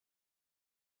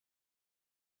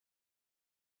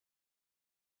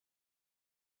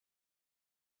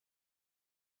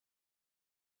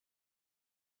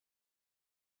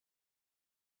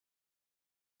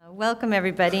Welcome,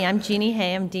 everybody. I'm Jeannie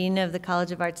Hay. I'm Dean of the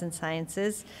College of Arts and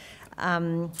Sciences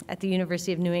at the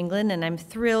University of New England, and I'm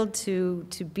thrilled to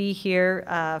be here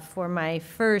for my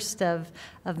first of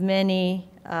many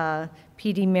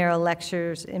P.D. Merrill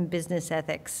lectures in business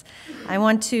ethics. I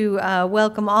want to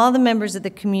welcome all the members of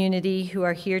the community who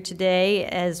are here today,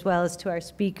 as well as to our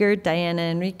speaker, Diana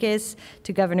Henriques,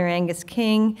 to Governor Angus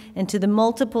King, and to the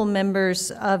multiple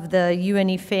members of the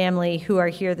UNE family who are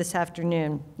here this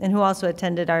afternoon, and who also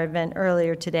attended our event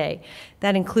earlier today.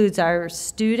 That includes our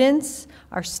students,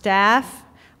 our staff,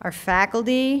 our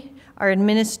faculty, our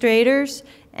administrators,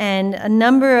 and a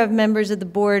number of members of the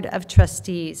Board of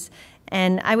Trustees.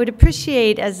 And I would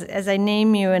appreciate, as I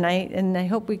name you, and I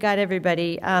hope we got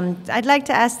everybody, I'd like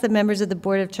to ask the members of the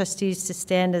Board of Trustees to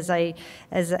stand as I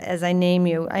name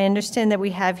you. I understand that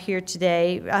we have here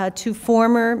today two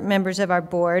former members of our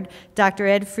board, Dr.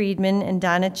 Ed Friedman and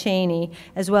Donna Cheney,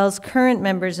 as well as current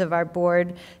members of our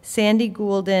board, Sandy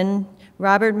Goulden,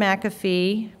 Robert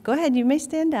McAfee, go ahead, you may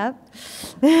stand up,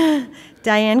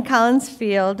 Diane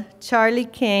Collins-Field, Charlie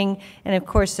King, and of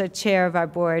course the chair of our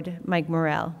board, Mike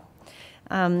Morrell.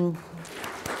 And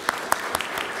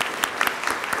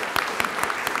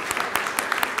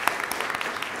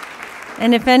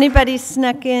if anybody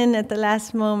snuck in at the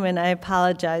last moment, I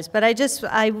apologize. But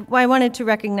I wanted to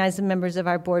recognize the members of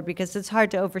our board because it's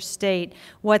hard to overstate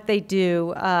what they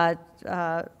do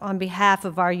on behalf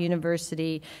of our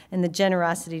university and the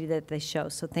generosity that they show.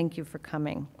 So thank you for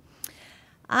coming.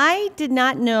 I did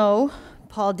not know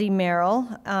Paul D. Merrill,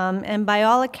 and by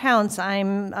all accounts,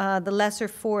 I'm the lesser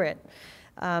for it.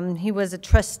 He was a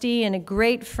trustee and a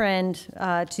great friend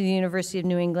to the University of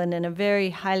New England and a very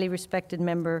highly respected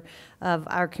member of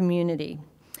our community.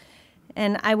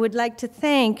 And I would like to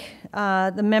thank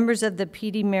the members of the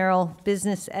P.D. Merrill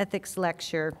Business Ethics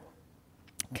Lecture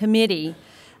Committee,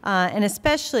 and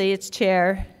especially its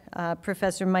chair,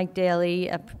 Professor Mike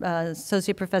Daly,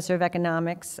 Associate Professor of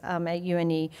Economics at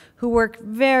UNE, who work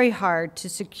very hard to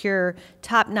secure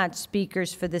top-notch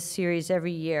speakers for this series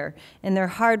every year. And their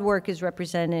hard work is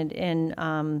represented in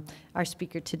our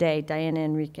speaker today, Diana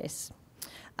Henriques.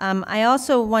 I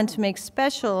also want to make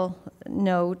special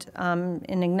note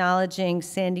in acknowledging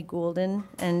Sandy Goulden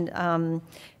and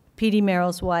P.D.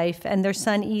 Merrill's wife, and their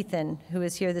son Ethan, who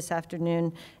is here this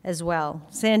afternoon as well.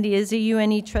 Sandy is a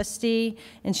UNE trustee,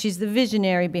 and she's the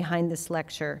visionary behind this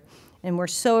lecture. And we're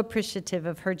so appreciative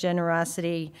of her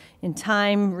generosity in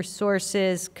time,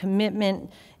 resources, commitment,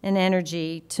 and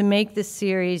energy to make this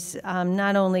series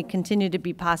not only continue to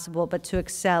be possible, but to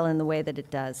excel in the way that it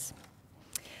does.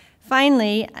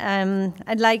 Finally,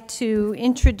 I'd like to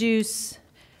introduce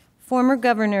former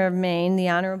Governor of Maine, the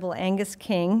Honorable Angus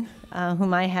King,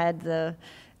 whom I had the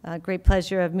great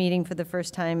pleasure of meeting for the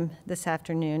first time this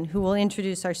afternoon, who will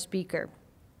introduce our speaker.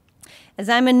 As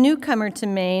I'm a newcomer to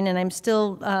Maine and I'm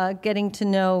still getting to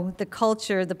know the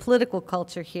culture, the political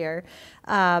culture here,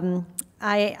 I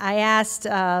asked,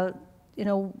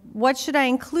 what should I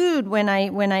include when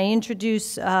I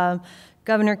introduce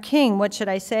Governor King? What should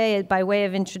I say by way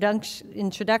of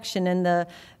introduction? And the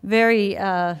very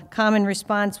common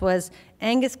response was,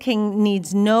 Angus King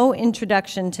needs no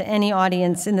introduction to any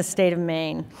audience in the state of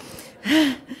Maine.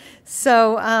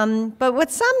 So, but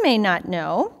what some may not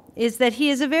know is that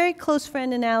he is a very close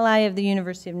friend and ally of the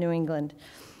University of New England,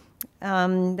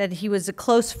 that he was a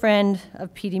close friend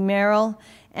of P.D. Merrill,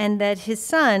 and that his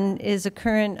son is a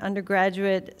current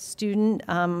undergraduate student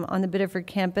on the Biddeford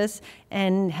campus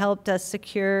and helped us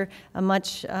secure a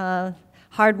much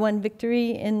hard-won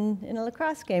victory in a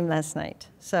lacrosse game last night.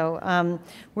 So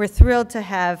we're thrilled to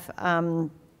have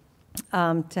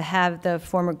the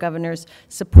former governor's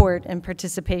support and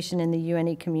participation in the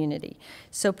UNE community.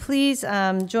 So please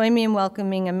join me in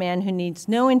welcoming a man who needs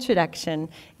no introduction,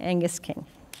 Angus King.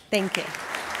 Thank you.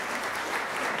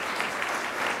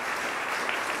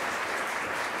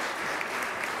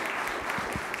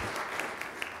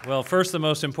 Well, first, the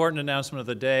most important announcement of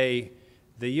the day,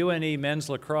 the UNE men's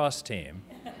lacrosse team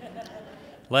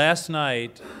last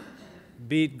night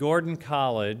beat Gordon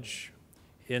College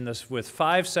with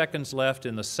 5 seconds left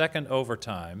in the second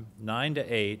overtime,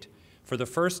 9-8, for the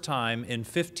first time in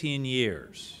 15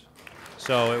 years.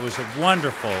 So it was a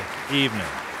wonderful evening.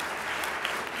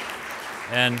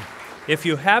 And if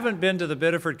you haven't been to the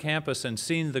Biddeford campus and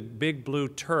seen the big blue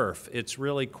turf, it's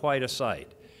really quite a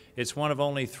sight. It's one of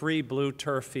only 3 blue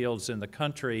turf fields in the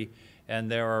country,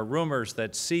 and there are rumors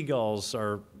that seagulls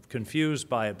are confused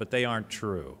by it, but they aren't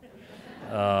true.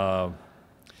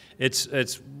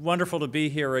 It's wonderful to be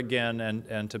here again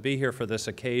and to be here for this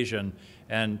occasion.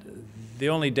 And the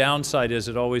only downside is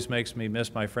it always makes me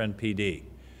miss my friend PD.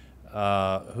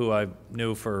 who I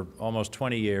knew for almost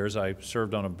 20 years. I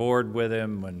served on a board with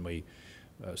him when we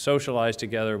socialized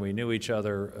together. We knew each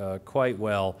other quite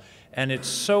well. And it's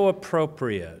so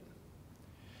appropriate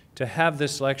to have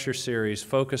this lecture series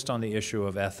focused on the issue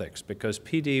of ethics, because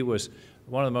PD was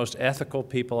one of the most ethical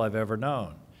people I've ever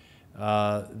known.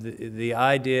 The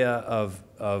idea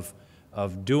of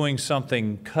doing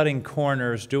something, cutting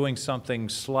corners, doing something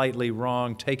slightly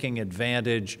wrong, taking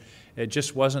advantage, it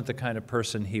just wasn't the kind of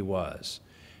person he was.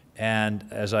 And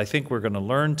as I think we're going to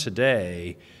learn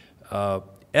today,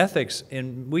 ethics,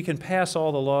 we can pass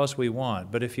all the laws we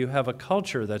want, but if you have a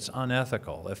culture that's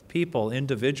unethical, if people,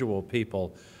 individual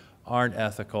people, aren't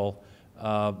ethical,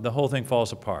 the whole thing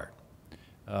falls apart.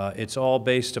 It's all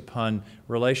based upon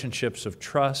relationships of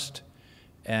trust,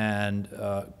 and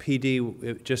PD,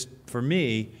 it just, for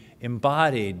me,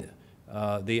 embodied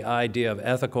the idea of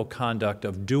ethical conduct,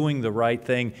 of doing the right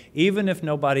thing, even if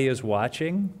nobody is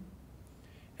watching,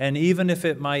 and even if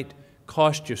it might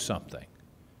cost you something.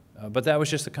 But that was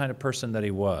just the kind of person that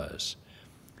he was.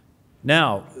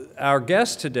 Now, our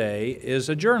guest today is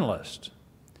a journalist.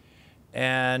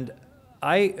 And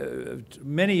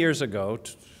many years ago,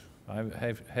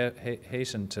 I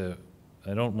hasten to,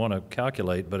 I don't want to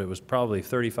calculate, but it was probably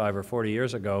 35 or 40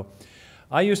 years ago,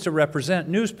 I used to represent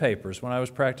newspapers when I was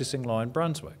practicing law in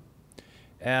Brunswick.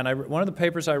 And one of the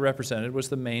papers I represented was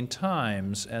the Maine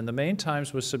Times, and the Maine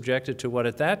Times was subjected to what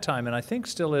at that time, and I think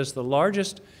still is, the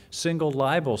largest single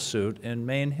libel suit in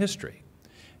Maine history.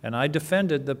 And I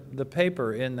defended the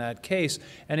paper in that case,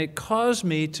 and it caused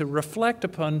me to reflect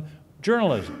upon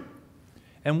journalism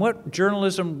and what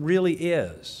journalism really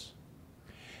is.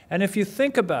 And if you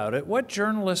think about it, what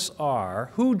journalists are,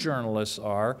 who journalists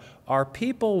are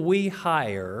people we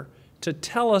hire to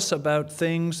tell us about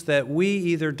things that we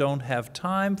either don't have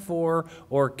time for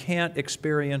or can't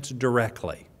experience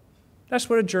directly. That's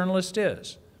what a journalist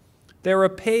is. They're a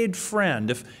paid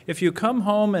friend. If you come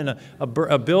home and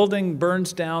a building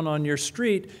burns down on your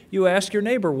street, you ask your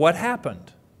neighbor, what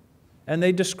happened? And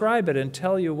they describe it and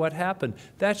tell you what happened.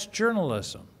 That's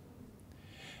journalism.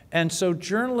 And so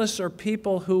journalists are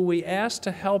people who we ask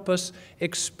to help us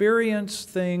experience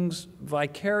things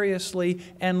vicariously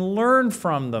and learn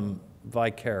from them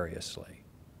vicariously.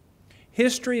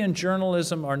 History and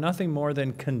journalism are nothing more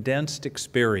than condensed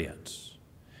experience.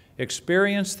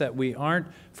 Experience that we aren't,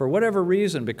 for whatever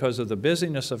reason, because of the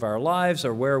busyness of our lives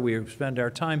or where we spend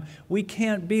our time, we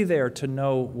can't be there to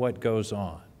know what goes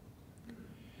on.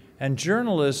 And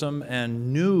journalism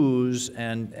and news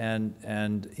and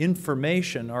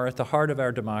information are at the heart of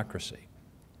our democracy.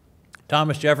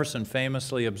 Thomas Jefferson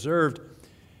famously observed,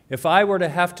 if I were to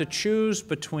have to choose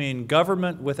between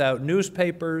government without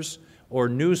newspapers or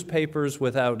newspapers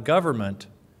without government,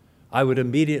 I would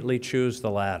immediately choose the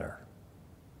latter.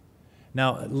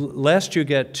 Now, lest you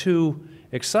get too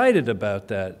excited about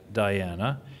that,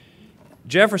 Diana,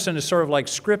 Jefferson is sort of like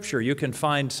Scripture. You can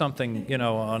find something,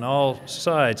 on all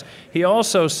sides. He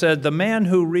also said, the man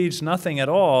who reads nothing at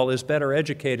all is better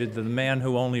educated than the man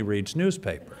who only reads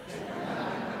newspapers.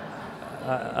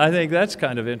 I think that's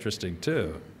kind of interesting,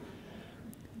 too.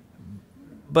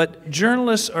 But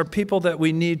journalists are people that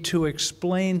we need to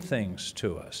explain things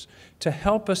to us, to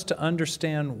help us to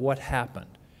understand what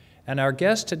happened. And our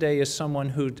guest today is someone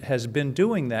who has been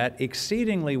doing that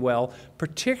exceedingly well,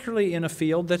 particularly in a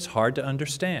field that's hard to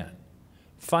understand,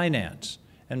 finance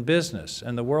and business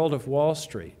and the world of Wall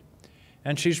Street.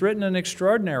 And she's written an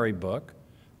extraordinary book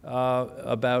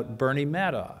about Bernie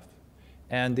Madoff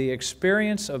and the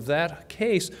experience of that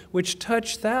case, which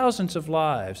touched thousands of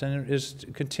lives and is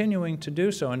continuing to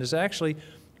do so, and has actually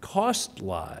cost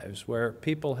lives where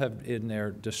people have, in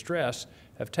their distress,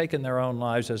 have taken their own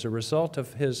lives as a result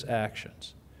of his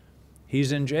actions.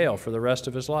 He's in jail for the rest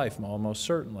of his life, almost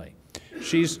certainly.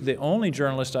 She's the only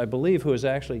journalist, I believe, who has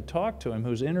actually talked to him,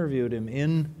 who's interviewed him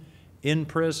in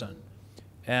prison,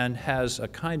 and has a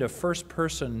kind of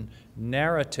first-person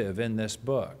narrative in this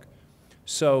book.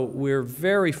 So we're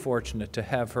very fortunate to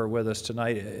have her with us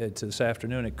tonight, this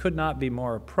afternoon. It could not be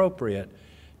more appropriate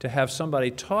to have somebody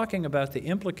talking about the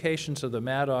implications of the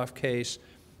Madoff case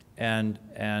and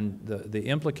the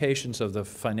implications of the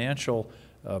financial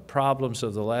problems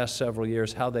of the last several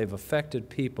years, how they've affected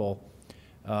people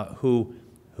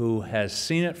who has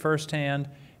seen it firsthand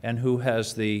and who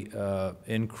has the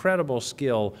incredible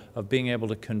skill of being able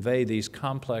to convey these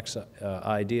complex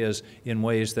ideas in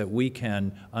ways that we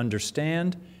can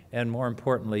understand and, more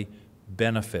importantly,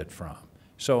 benefit from.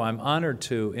 So I'm honored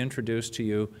to introduce to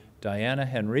you Diana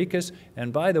Henriques.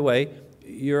 And by the way,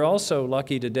 you're also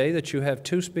lucky today that you have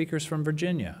two speakers from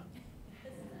Virginia.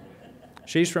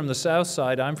 She's from the South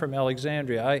Side, I'm from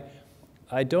Alexandria.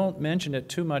 I don't mention it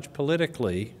too much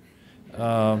politically.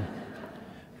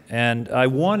 And I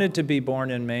wanted to be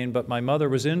born in Maine, but my mother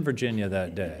was in Virginia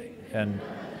that day. And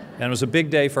it was a big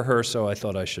day for her, so I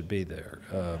thought I should be there.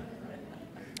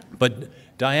 But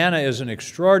Diana is an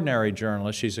extraordinary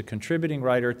journalist. She's a contributing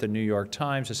writer at the New York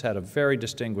Times, has had a very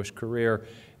distinguished career,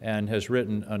 and has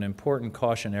written an important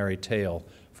cautionary tale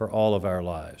for all of our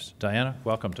lives. Diana,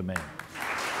 welcome to Maine.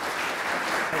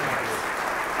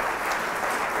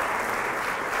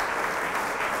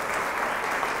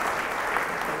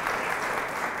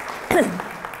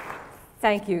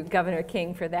 Thank you, Governor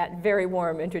King, for that very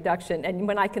warm introduction. And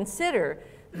when I consider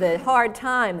the hard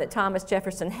time that Thomas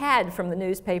Jefferson had from the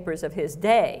newspapers of his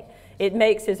day, it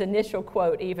makes his initial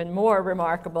quote even more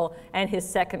remarkable and his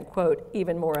second quote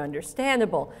even more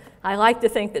understandable. I like to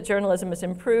think that journalism has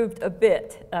improved a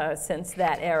bit since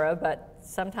that era, but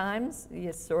sometimes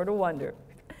you sort of wonder.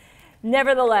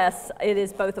 Nevertheless, it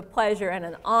is both a pleasure and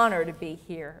an honor to be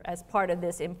here as part of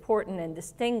this important and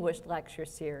distinguished lecture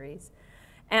series.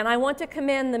 And I want to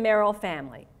commend the Merrill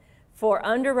family for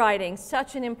underwriting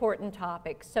such an important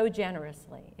topic so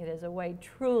generously. It is a way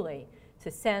truly to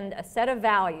send a set of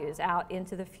values out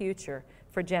into the future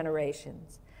for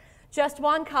generations. Just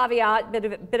one caveat,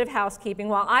 bit of housekeeping.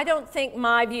 While I don't think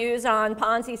my views on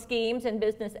Ponzi schemes and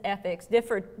business ethics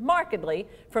differ markedly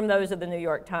from those of the New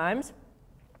York Times,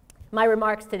 my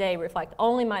remarks today reflect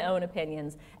only my own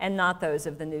opinions and not those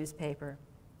of the newspaper.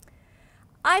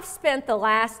 I've spent the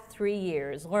last 3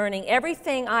 years learning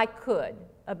everything I could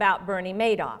about Bernie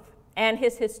Madoff and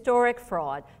his historic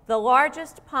fraud, the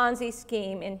largest Ponzi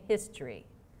scheme in history.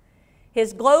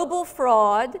 His global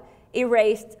fraud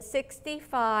erased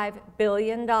 $65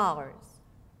 billion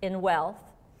in wealth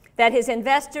that his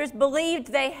investors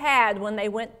believed they had when they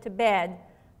went to bed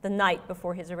the night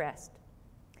before his arrest.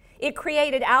 It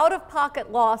created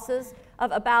out-of-pocket losses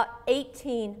of about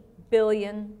 $18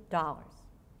 billion.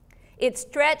 It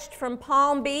stretched from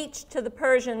Palm Beach to the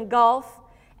Persian Gulf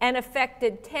and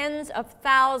affected tens of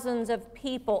thousands of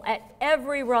people at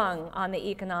every rung on the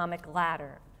economic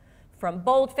ladder, from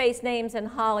bold-faced names in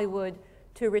Hollywood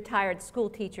to retired school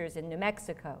teachers in New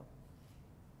Mexico.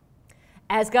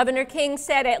 As Governor King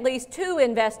said, at least 2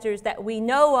 investors that we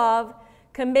know of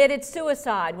committed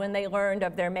suicide when they learned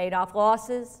of their Madoff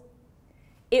losses.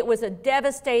 It was a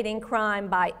devastating crime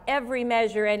by every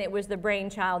measure, and it was the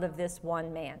brainchild of this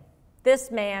one man.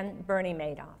 This man, Bernie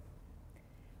Madoff.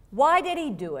 Why did he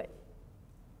do it?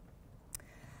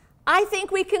 I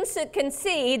think we can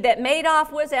concede that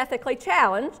Madoff was ethically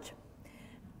challenged,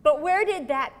 but where did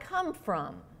that come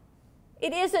from?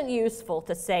 It isn't useful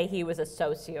to say he was a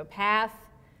sociopath.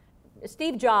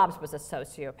 Steve Jobs was a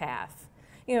sociopath.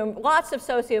 You know, lots of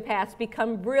sociopaths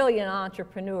become brilliant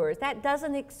entrepreneurs. That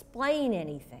doesn't explain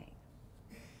anything.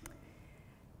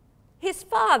 His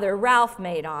father, Ralph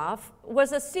Madoff,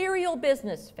 was a serial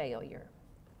business failure.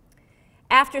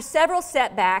 After several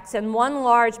setbacks and one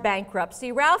large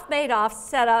bankruptcy, Ralph Madoff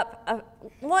set up a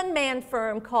one-man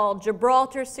firm called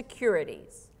Gibraltar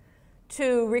Securities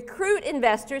to recruit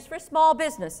investors for small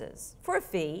businesses for a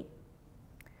fee.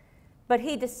 But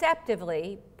he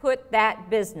deceptively put that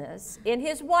business in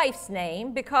his wife's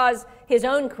name because his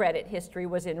own credit history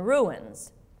was in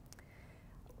ruins.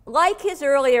 Like his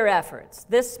earlier efforts,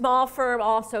 this small firm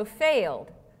also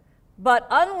failed. But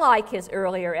unlike his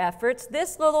earlier efforts,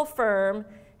 this little firm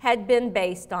had been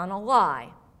based on a lie.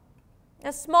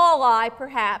 A small lie,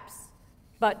 perhaps,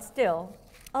 but still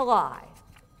a lie.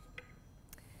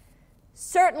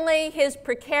 Certainly, his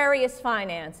precarious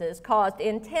finances caused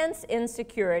intense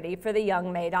insecurity for the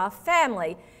young Madoff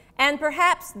family, and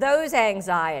perhaps those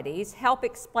anxieties help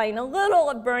explain a little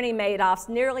of Bernie Madoff's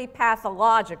nearly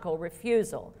pathological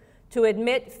refusal to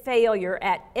admit failure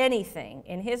at anything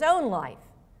in his own life.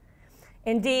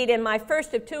 Indeed, in my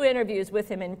first of 2 interviews with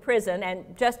him in prison,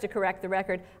 and just to correct the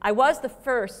record, I was the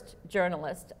first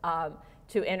journalist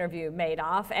to interview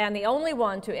Madoff and the only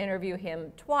one to interview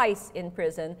him twice in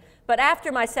prison. But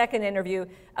after my second interview,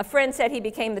 a friend said he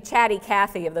became the chatty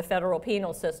Cathy of the federal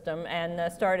penal system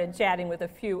and started chatting with a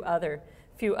few other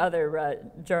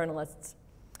journalists.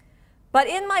 But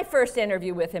in my first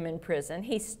interview with him in prison,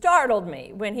 he startled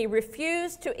me when he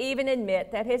refused to even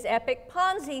admit that his epic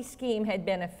Ponzi scheme had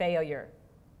been a failure.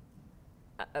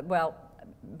 Well,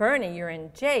 Bernie, you're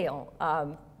in jail.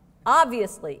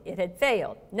 Obviously, it had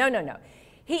failed. No, no, no.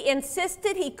 He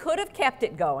insisted he could have kept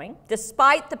it going,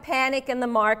 despite the panic in the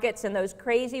markets and those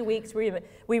crazy weeks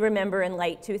we remember in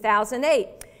late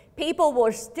 2008. People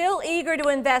were still eager to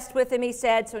invest with him, he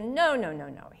said, so no, no, no,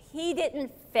 no. He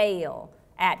didn't fail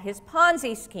at his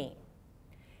Ponzi scheme.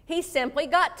 He simply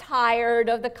got tired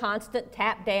of the constant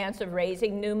tap dance of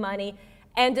raising new money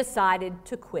and decided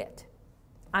to quit.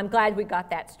 I'm glad we got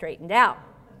that straightened out.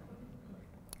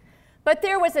 But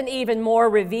there was an even more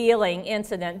revealing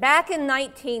incident back in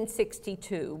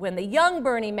 1962 when the young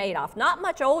Bernie Madoff, not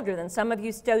much older than some of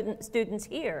you students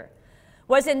here,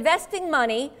 was investing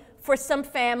money for some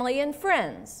family and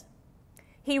friends.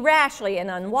 He rashly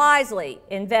and unwisely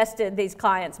invested these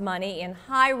clients' money in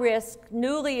high-risk,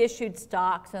 newly issued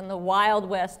stocks in the Wild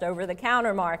West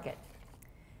over-the-counter market.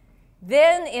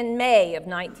 Then, in May of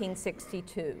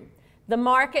 1962, the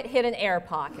market hit an air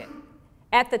pocket.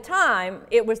 At the time,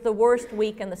 it was the worst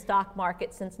week in the stock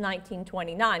market since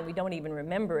 1929. We don't even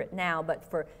remember it now, but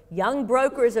for young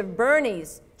brokers of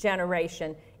Bernie's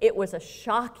generation, it was a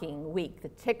shocking week. The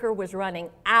ticker was running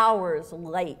hours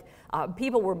late.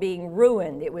 People were being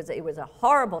ruined. It was a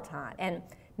horrible time. And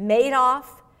Madoff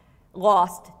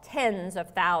lost tens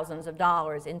of thousands of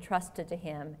dollars entrusted to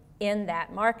him in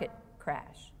that market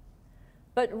crash.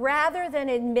 But rather than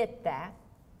admit that,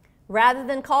 rather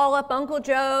than call up Uncle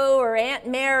Joe or Aunt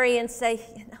Mary and say,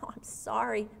 you know, I'm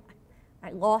sorry,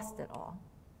 I lost it all,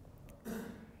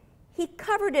 he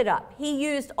covered it up. He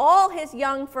used all his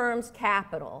young firm's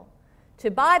capital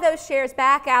to buy those shares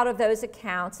back out of those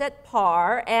accounts at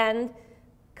par and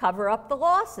cover up the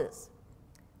losses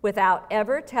without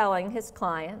ever telling his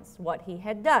clients what he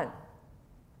had done.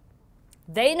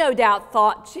 They no doubt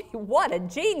thought, gee, what a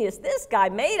genius this guy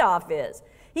Madoff is.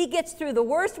 He gets through the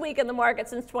worst week in the market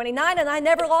since '29, and I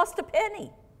never lost a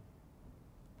penny.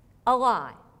 A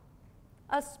lie.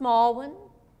 A small one.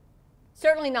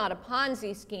 Certainly not a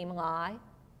Ponzi scheme lie,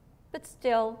 but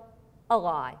still a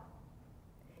lie.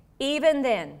 Even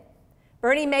then,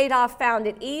 Bernie Madoff found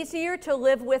it easier to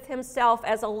live with himself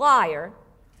as a liar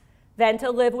than to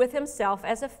live with himself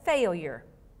as a failure.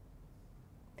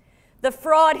 The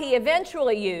fraud he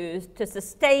eventually used to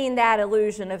sustain that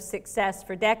illusion of success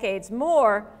for decades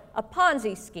more, a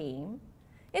Ponzi scheme,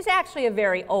 is actually a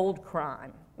very old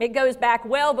crime. It goes back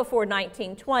well before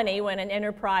 1920 when an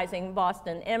enterprising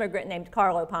Boston immigrant named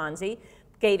Carlo Ponzi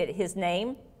gave it his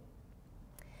name.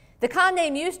 The con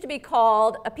name used to be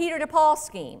called a Peter to Paul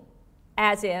scheme,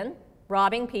 as in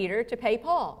robbing Peter to pay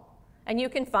Paul. And you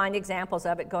can find examples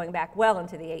of it going back well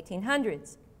into the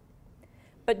 1800s.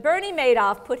 But Bernie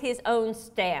Madoff put his own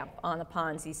stamp on the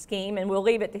Ponzi scheme, and we'll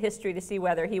leave it to history to see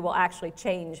whether he will actually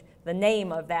change the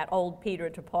name of that old Peter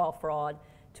to Paul fraud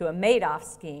to a Madoff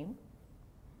scheme.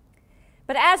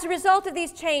 But as a result of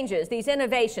these changes, these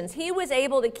innovations, he was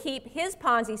able to keep his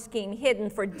Ponzi scheme hidden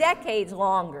for decades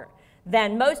longer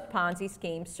than most Ponzi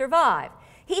schemes survive.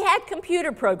 He had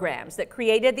computer programs that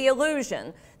created the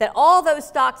illusion that all those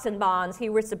stocks and bonds he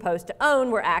was supposed to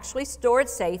own were actually stored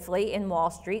safely in Wall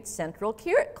Street's central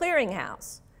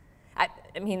clearinghouse. I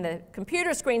mean, the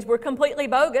computer screens were completely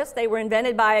bogus. They were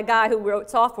invented by a guy who wrote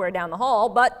software down the hall,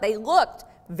 but they looked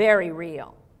very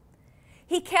real.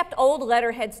 He kept old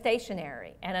letterhead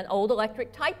stationery and an old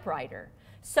electric typewriter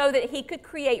so that he could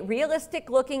create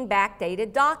realistic-looking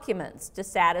backdated documents to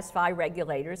satisfy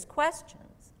regulators' questions.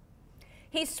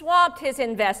 He swamped his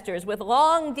investors with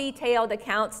long, detailed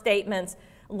account statements,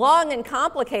 long and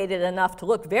complicated enough to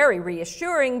look very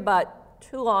reassuring, but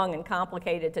too long and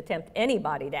complicated to tempt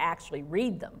anybody to actually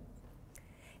read them.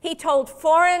 He told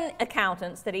foreign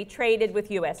accountants that he traded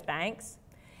with U.S. banks,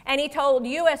 and he told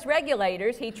U.S.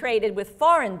 regulators he traded with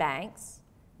foreign banks,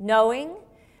 knowing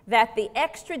that the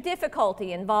extra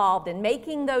difficulty involved in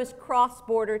making those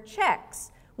cross-border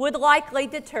checks would likely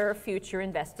deter future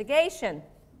investigation,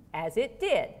 as it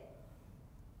did.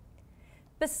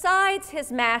 Besides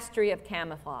his mastery of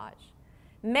camouflage,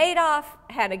 Madoff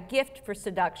had a gift for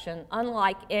seduction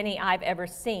unlike any I've ever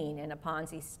seen in a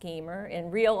Ponzi schemer,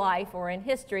 in real life or in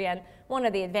history. And one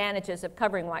of the advantages of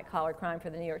covering white-collar crime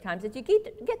for the New York Times is you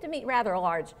get to meet rather a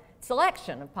large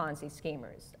selection of Ponzi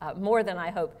schemers, more than I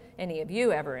hope any of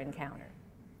you ever encounter.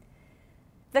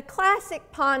 The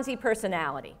classic Ponzi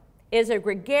personality is a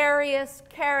gregarious,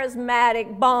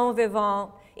 charismatic, bon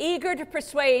vivant, eager to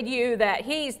persuade you that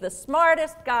he's the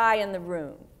smartest guy in the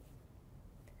room.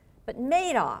 But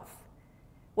Madoff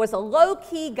was a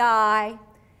low-key guy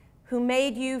who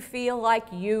made you feel like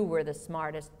you were the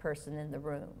smartest person in the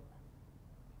room.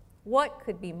 What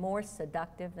could be more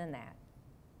seductive than that?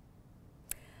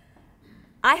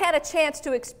 I had a chance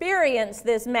to experience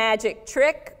this magic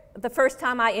trick the first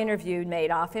time I interviewed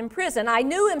Madoff in prison. I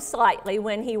knew him slightly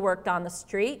when he worked on the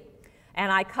street,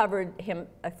 and I covered him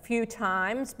a few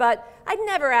times, but I'd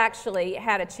never actually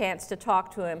had a chance to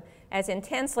talk to him as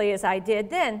intensely as I did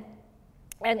then.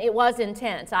 And it was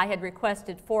intense. I had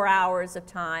requested 4 hours of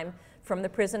time from the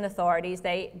prison authorities.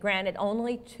 They granted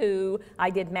only 2. I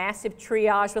did massive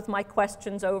triage with my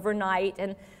questions overnight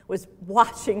and was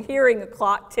watching, hearing a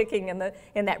clock ticking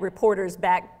in that reporter's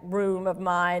back room of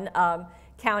mine,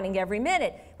 counting every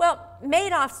minute. Well,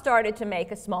 Madoff started to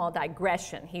make a small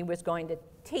digression. He was going to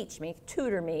teach me,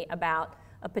 tutor me about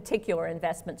a particular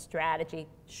investment strategy,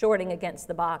 shorting against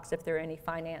the box if there are any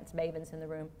finance mavens in the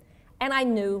room. And I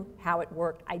knew how it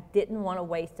worked. I didn't want to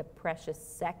waste a precious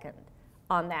second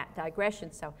on that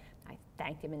digression. So I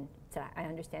thanked him and said, I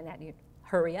understand that. You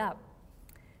hurry up.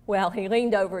 Well, he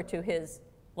leaned over to his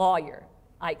lawyer,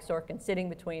 Ike Sorkin, sitting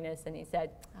between us, and he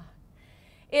said,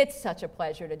 it's such a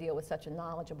pleasure to deal with such a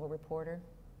knowledgeable reporter.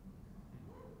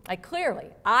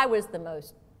 I was the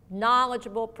most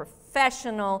knowledgeable,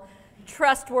 professional,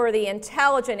 trustworthy,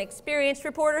 intelligent, experienced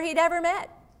reporter he'd ever met.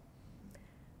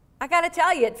 I got to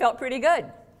tell you, it felt pretty good.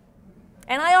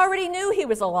 And I already knew he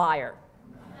was a liar.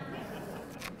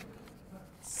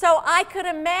 So I could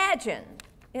imagine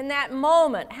in that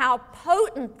moment how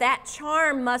potent that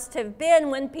charm must have been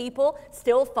when people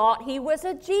still thought he was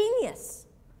a genius.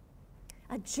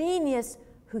 A genius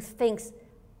who thinks,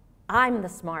 I'm the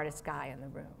smartest guy in the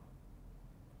room.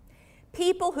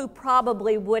 People who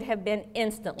probably would have been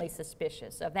instantly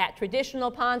suspicious of that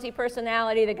traditional Ponzi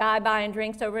personality, the guy buying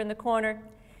drinks over in the corner,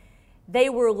 they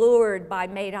were lured by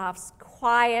Madoff's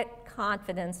quiet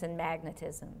confidence and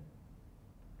magnetism.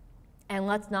 And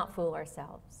let's not fool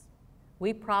ourselves.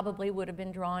 We probably would have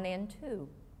been drawn in too.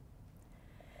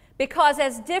 Because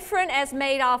as different as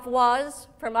Madoff was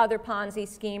from other Ponzi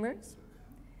schemers,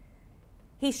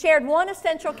 he shared one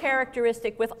essential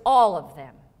characteristic with all of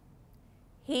them.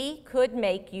 He could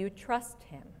make you trust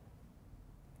him.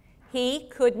 He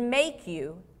could make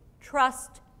you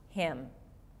trust him.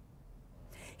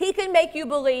 He could make you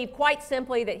believe, quite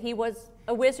simply, that he was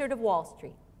a wizard of Wall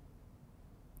Street.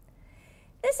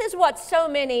 This is what so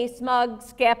many smug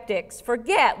skeptics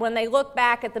forget when they look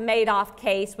back at the Madoff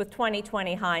case with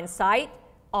 20/20 hindsight,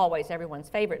 always everyone's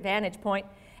favorite vantage point,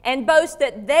 and boast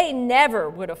that they never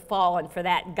would have fallen for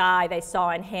that guy they saw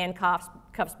in handcuffs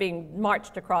being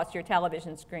marched across your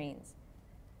television screens.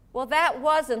 Well, that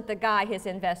wasn't the guy his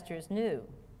investors knew.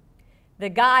 The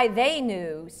guy they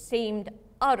knew seemed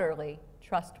utterly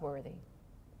trustworthy.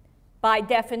 By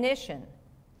definition,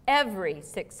 every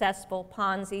successful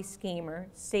Ponzi schemer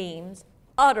seems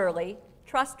utterly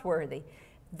trustworthy.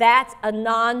 That's a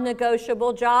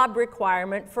non-negotiable job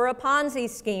requirement for a Ponzi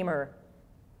schemer.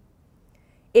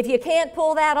 If you can't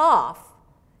pull that off,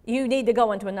 you need to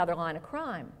go into another line of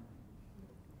crime.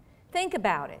 Think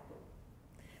about it.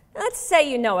 Let's say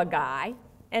you know a guy,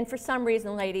 and for some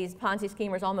reason, ladies, Ponzi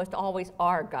schemers almost always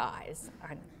are guys.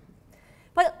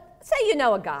 But say you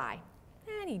know a guy,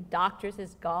 and he doctors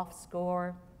his golf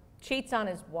score, cheats on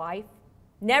his wife,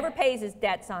 never pays his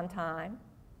debts on time.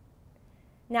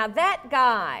 Now that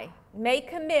guy may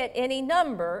commit any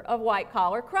number of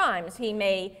white-collar crimes. He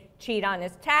may cheat on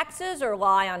his taxes or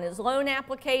lie on his loan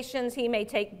applications. He may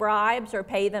take bribes or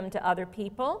pay them to other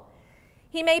people.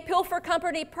 He may pilfer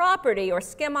company property or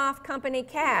skim off company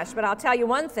cash, but I'll tell you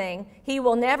one thing, he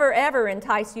will never ever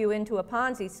entice you into a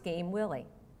Ponzi scheme, will he?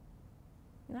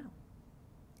 No,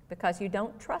 because you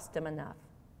don't trust him enough.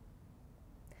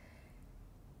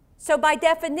 So by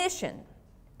definition,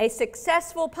 a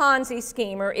successful Ponzi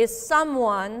schemer is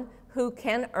someone who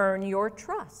can earn your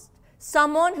trust,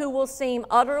 someone who will seem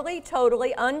utterly,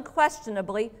 totally,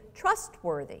 unquestionably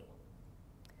trustworthy.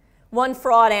 One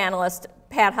fraud analyst,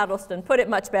 Pat Huddleston, put it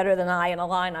much better than I in a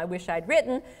line I wish I'd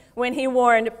written when he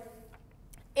warned,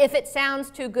 if it sounds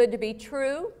too good to be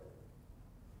true,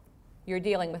 you're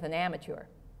dealing with an amateur.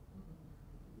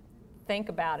 Think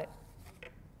about it.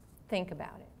 Think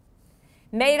about it.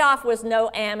 Madoff was no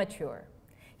amateur.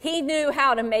 He knew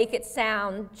how to make it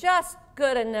sound just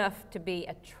good enough to be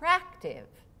attractive,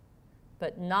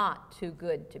 but not too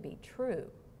good to be true.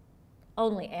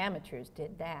 Only amateurs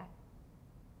did that.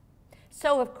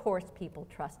 So, of course, people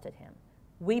trusted him.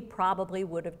 We probably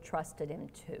would have trusted him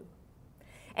too.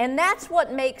 And that's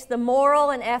what makes the moral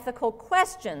and ethical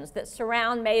questions that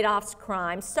surround Madoff's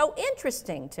crimes so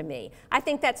interesting to me. I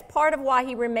think that's part of why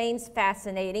he remains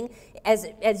fascinating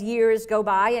as years go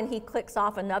by and he clicks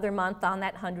off another month on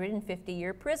that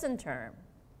 150-year prison term.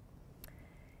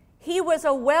 He was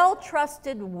a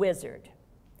well-trusted wizard.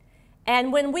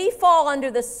 And when we fall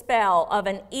under the spell of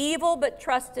an evil but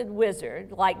trusted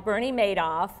wizard like Bernie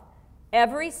Madoff,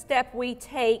 every step we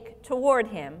take toward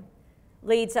him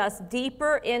leads us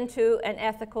deeper into an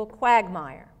ethical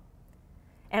quagmire.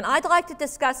 And I'd like to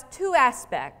discuss two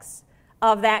aspects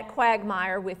of that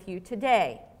quagmire with you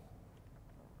today.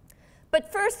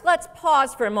 But first, let's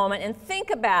pause for a moment and think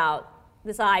about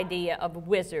this idea of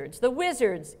wizards, the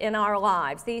wizards in our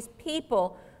lives, these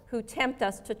people who tempt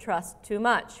us to trust too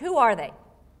much. Who are they?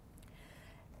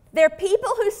 They're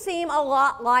people who seem a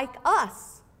lot like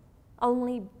us,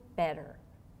 only better.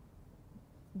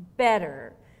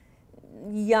 Better.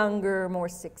 Younger, more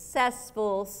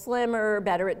successful, slimmer,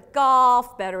 better at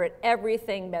golf, better at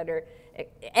everything, better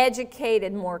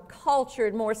educated, more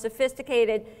cultured, more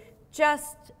sophisticated,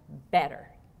 just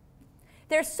better.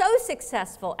 They're so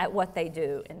successful at what they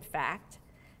do, in fact,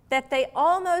 that they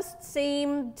almost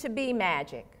seem to be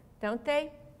magic, don't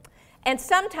they? And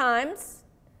sometimes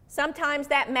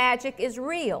that magic is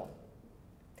real.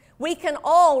 We can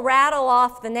all rattle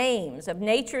off the names of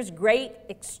nature's great,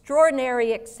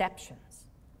 extraordinary exceptions.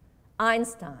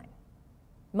 Einstein,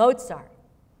 Mozart,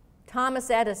 Thomas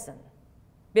Edison,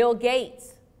 Bill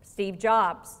Gates, Steve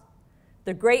Jobs,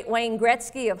 the great Wayne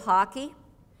Gretzky of hockey,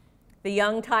 the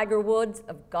young Tiger Woods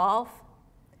of golf,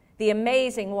 the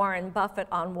amazing Warren Buffett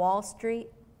on Wall Street.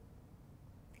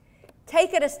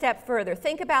 Take it a step further.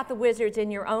 Think about the wizards in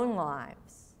your own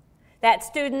lives. That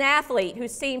student athlete who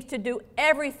seems to do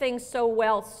everything so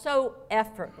well, so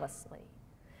effortlessly.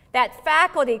 That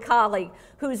faculty colleague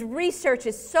whose research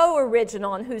is so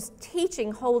original and whose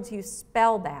teaching holds you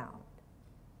spellbound.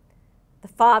 The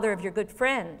father of your good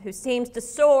friend who seems to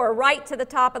soar right to the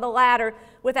top of the ladder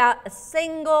without a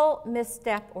single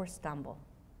misstep or stumble.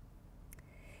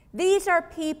 These are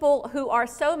people who are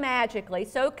so magically,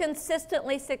 so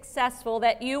consistently successful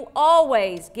that you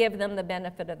always give them the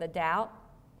benefit of the doubt,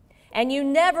 and you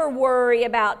never worry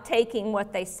about taking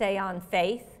what they say on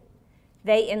faith.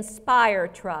 They inspire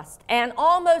trust, and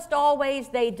almost always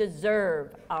they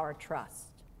deserve our trust.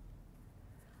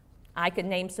 I could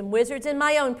name some wizards in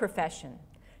my own profession.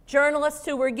 Journalists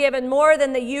who were given more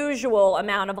than the usual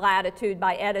amount of latitude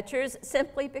by editors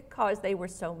simply because they were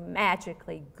so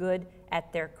magically good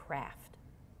at their craft.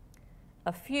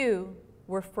 A few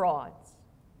were frauds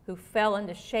who fell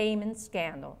into shame and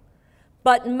scandal,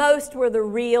 but most were the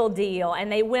real deal,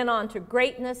 and they went on to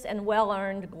greatness and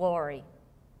well-earned glory.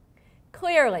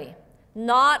 Clearly,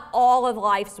 not all of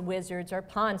life's wizards are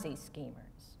Ponzi schemers.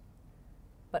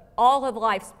 But all of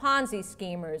life's Ponzi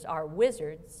schemers are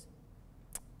wizards,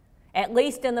 at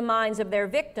least in the minds of their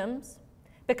victims,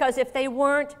 because if they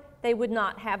weren't, they would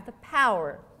not have the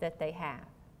power that they have.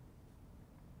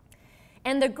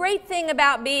 And the great thing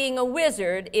about being a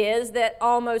wizard is that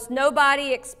almost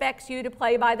nobody expects you to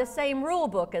play by the same rule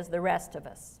book as the rest of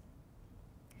us.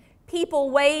 People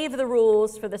waive the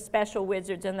rules for the special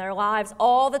wizards in their lives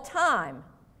all the time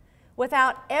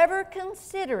without ever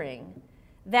considering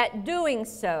that doing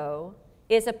so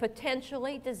is a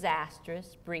potentially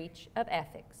disastrous breach of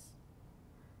ethics.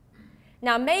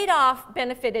 Now, Madoff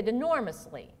benefited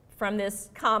enormously from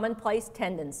this commonplace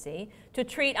tendency to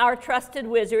treat our trusted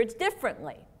wizards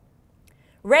differently.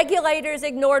 Regulators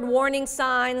ignored warning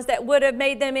signs that would have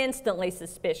made them instantly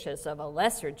suspicious of a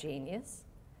lesser genius.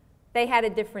 They had a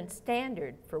different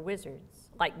standard for wizards,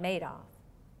 like Madoff.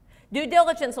 Due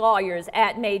diligence lawyers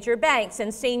at major banks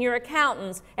and senior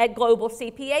accountants at global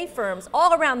CPA firms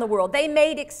all around the world, they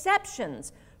made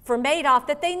exceptions for Madoff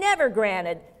that they never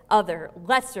granted other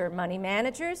lesser money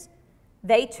managers.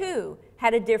 They too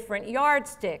had a different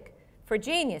yardstick for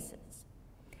geniuses.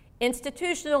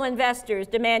 Institutional investors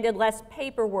demanded less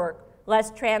paperwork,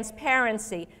 less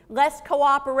transparency, less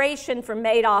cooperation from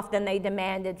Madoff than they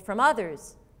demanded from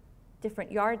others.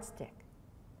 Different yardstick.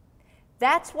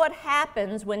 That's what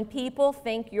happens when people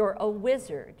think you're a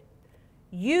wizard.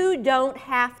 You don't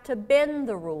have to bend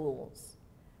the rules.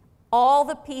 All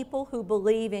the people who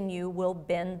believe in you will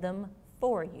bend them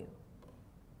for you.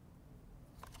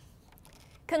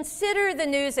 Consider the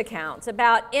news accounts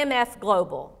about MF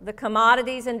Global, the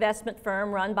commodities investment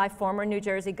firm run by former New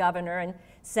Jersey Governor and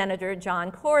Senator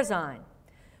John Corzine,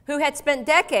 who had spent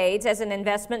decades as an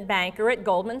investment banker at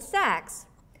Goldman Sachs.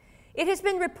 It has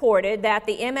been reported that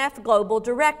the MF Global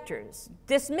directors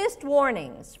dismissed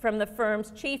warnings from the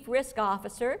firm's chief risk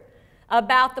officer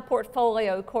about the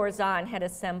portfolio Corzine had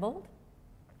assembled.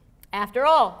 After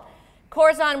all,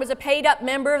 Corzine was a paid-up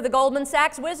member of the Goldman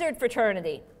Sachs wizard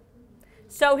fraternity,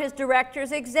 so his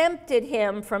directors exempted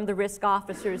him from the risk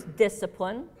officer's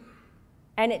discipline,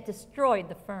 and it destroyed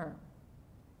the firm.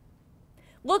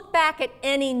 Look back at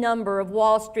any number of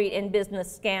Wall Street and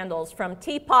business scandals, from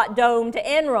Teapot Dome to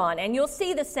Enron, and you'll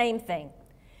see the same thing.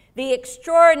 The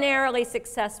extraordinarily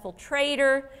successful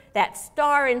trader, that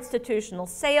star institutional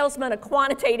salesman, a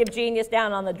quantitative genius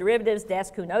down on the derivatives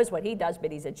desk, who knows what he does,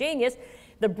 but he's a genius,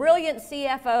 the brilliant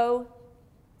CFO,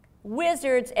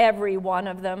 wizards, every one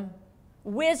of them,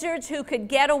 wizards who could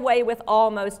get away with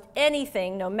almost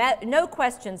anything, no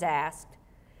questions asked,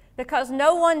 because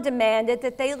no one demanded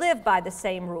that they live by the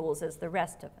same rules as the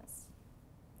rest of us.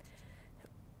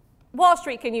 Wall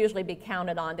Street can usually be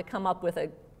counted on to come up with a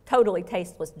totally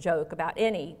tasteless joke about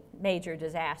any major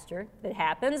disaster that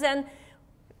happens, and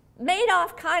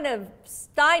Madoff kind of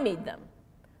stymied them.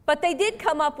 But they did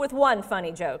come up with one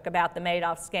funny joke about the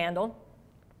Madoff scandal.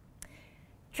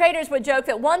 Traders would joke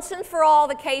that once and for all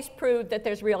the case proved that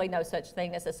there's really no such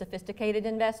thing as a sophisticated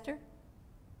investor.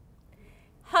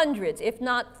 Hundreds, if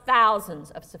not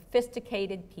thousands, of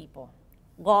sophisticated people,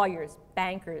 lawyers,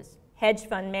 bankers, hedge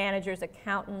fund managers,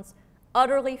 accountants,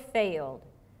 utterly failed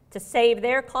to save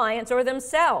their clients or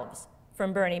themselves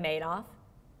from Bernie Madoff.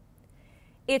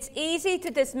 It's easy to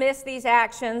dismiss these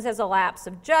actions as a lapse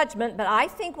of judgment, but I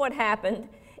think what happened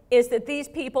is that these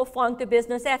people flunked a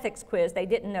business ethics quiz they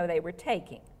didn't know they were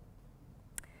taking.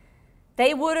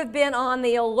 They would have been on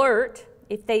the alert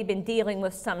if they'd been dealing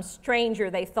with some stranger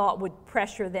they thought would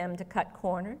pressure them to cut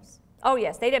corners. Oh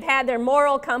yes, they'd have had their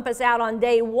moral compass out on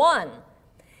day one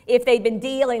if they'd been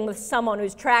dealing with someone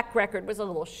whose track record was a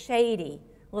little shady,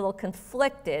 a little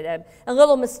conflicted, a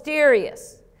little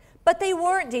mysterious. But they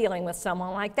weren't dealing with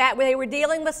someone like that. They were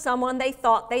dealing with someone they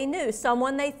thought they knew,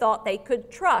 someone they thought they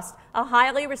could trust, a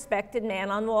highly respected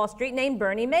man on Wall Street named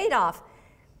Bernie Madoff.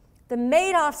 The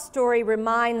Madoff story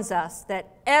reminds us that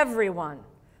everyone,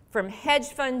 from hedge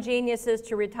fund geniuses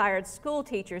to retired school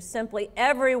teachers, simply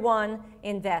everyone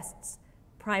invests,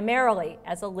 primarily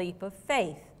as a leap of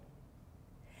faith.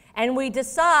 And we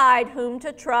decide whom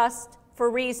to trust for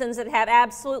reasons that have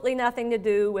absolutely nothing to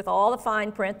do with all the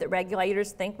fine print that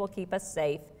regulators think will keep us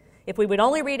safe. If we would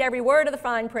only read every word of the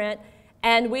fine print,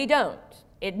 and we don't.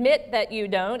 Admit that you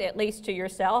don't, at least to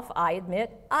yourself. I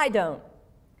admit I don't.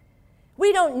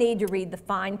 We don't need to read the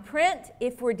fine print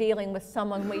if we're dealing with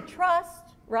someone we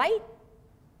trust, right?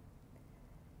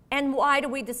 And why do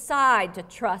we decide to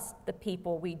trust the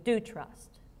people we do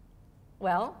trust?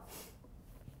 Well,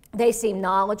 they seem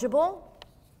knowledgeable.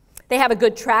 They have a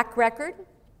good track record.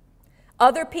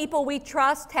 Other people we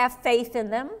trust have faith in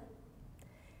them.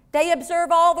 They observe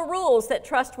all the rules that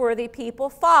trustworthy people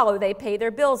follow. They pay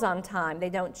their bills on time. They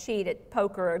don't cheat at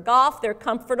poker or golf. They're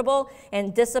comfortable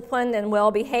and disciplined and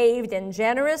well-behaved and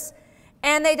generous.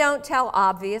 And they don't tell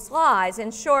obvious lies.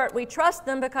 In short, we trust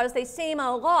them because they seem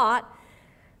a lot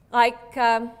like,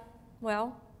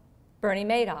 well, Bernie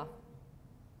Madoff,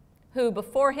 who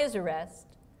before his arrest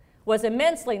was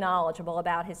immensely knowledgeable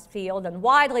about his field and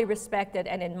widely respected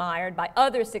and admired by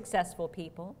other successful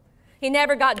people. He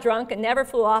never got drunk and never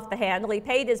flew off the handle. He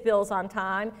paid his bills on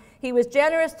time. He was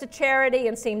generous to charity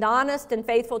and seemed honest and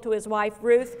faithful to his wife,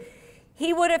 Ruth.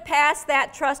 He would have passed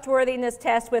that trustworthiness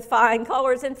test with flying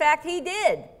colors. In fact, he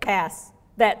did pass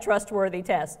that trustworthy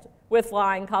test with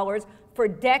flying colors for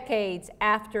decades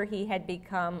after he had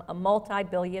become a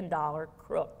multi-billion-dollar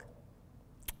crook.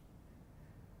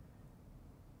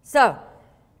 So,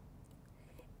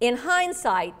 in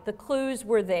hindsight, the clues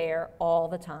were there all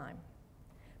the time.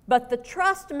 But the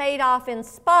trust Madoff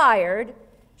inspired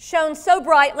shone so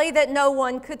brightly that no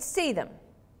one could see them.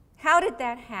 How did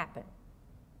that happen?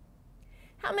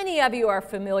 How many of you are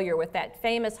familiar with that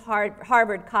famous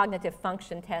Harvard cognitive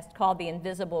function test called the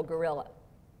invisible gorilla?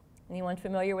 Anyone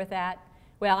familiar with that?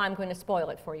 Well, I'm going to spoil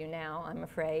it for you now, I'm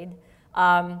afraid.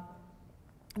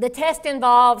 The test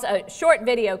involves a short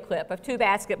video clip of two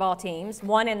basketball teams,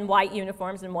 one in white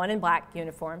uniforms and one in black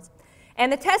uniforms.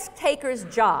 And the test taker's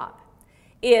job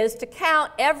is to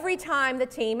count every time the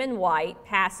team in white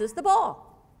passes the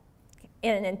ball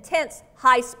in an intense,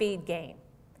 high-speed game.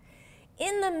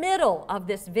 In the middle of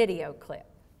this video clip,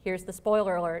 here's the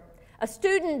spoiler alert, a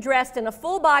student dressed in a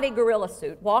full-body gorilla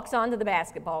suit walks onto the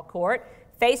basketball court,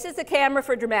 faces the camera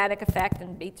for dramatic effect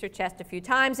and beats her chest a few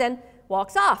times and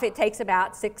walks off. It takes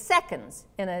about 6 seconds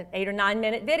in an 8 or 9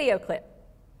 minute video clip.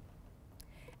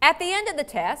 At the end of the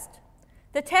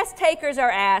test takers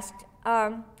are asked,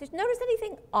 did you notice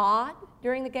anything odd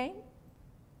during the game?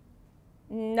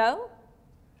 No?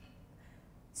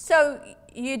 So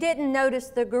you didn't notice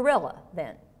the gorilla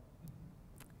then?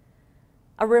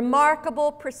 A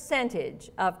remarkable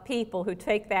percentage of people who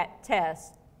take that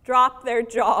test drop their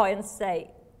jaw and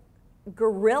say,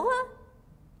 gorilla?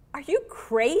 Are you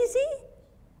crazy?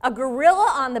 A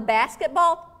gorilla on the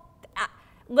basketball?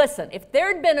 Listen, if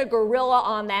there'd been a gorilla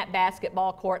on that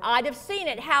basketball court, I'd have seen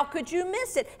it. How could you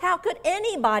miss it? How could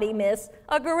anybody miss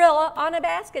a gorilla on a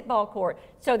basketball court?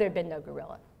 So there'd been no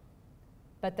gorilla.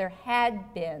 But there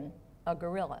had been a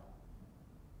gorilla.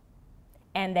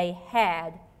 And they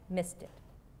had missed it.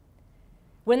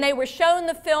 When they were shown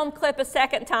the film clip a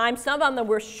second time, some of them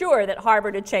were sure that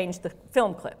Harvard had changed the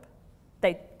film clip.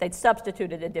 They'd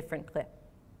substituted a different clip.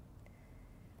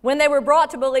 When they were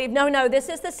brought to believe, no, this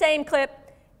is the same clip,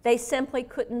 they simply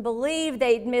couldn't believe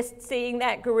they'd missed seeing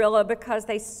that gorilla because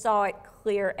they saw it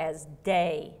clear as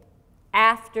day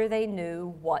after they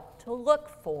knew what to look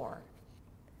for.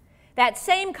 That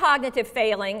same cognitive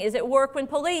failing is at work when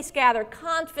police gather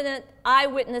confident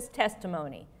eyewitness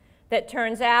testimony that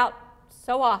turns out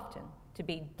so often to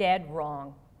be dead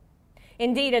wrong.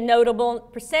 Indeed, a notable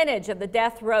percentage of the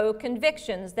death row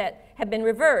convictions that have been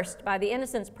reversed by the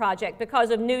Innocence Project because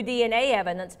of new DNA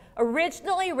evidence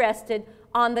originally rested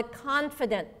on the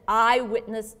confident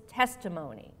eyewitness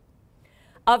testimony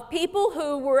of people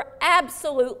who were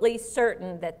absolutely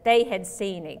certain that they had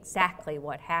seen exactly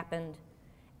what happened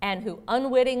and who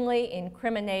unwittingly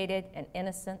incriminated an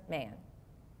innocent man.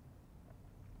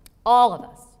 All of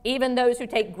us, even those who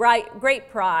take great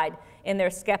pride in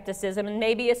their skepticism, and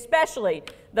maybe especially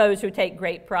those who take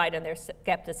great pride in their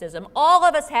skepticism, all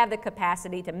of us have the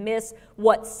capacity to miss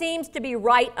what seems to be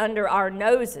right under our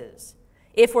noses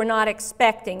if we're not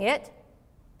expecting it,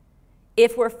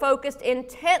 if we're focused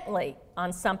intently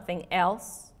on something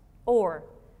else, or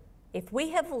if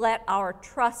we have let our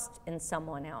trust in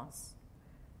someone else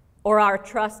or our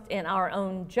trust in our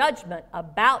own judgment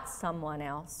about someone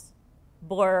else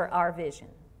blur our vision.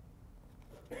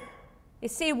 You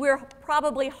see, we're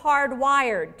probably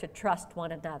hardwired to trust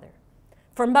one another.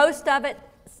 For most of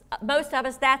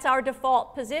us, that's our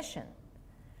default position.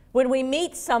 When we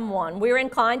meet someone, we're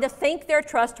inclined to think they're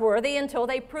trustworthy until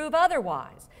they prove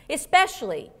otherwise,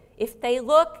 especially if they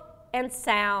look and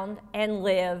sound and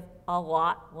live a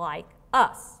lot like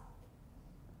us.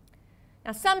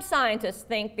 Now, some scientists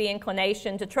think the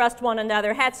inclination to trust one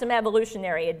another had some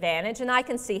evolutionary advantage, and I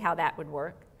can see how that would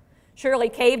work. Surely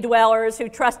cave dwellers who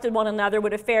trusted one another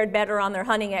would have fared better on their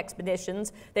hunting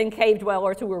expeditions than cave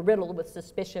dwellers who were riddled with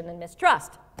suspicion and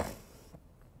mistrust.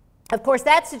 Of course,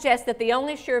 that suggests that the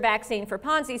only sure vaccine for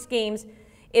Ponzi schemes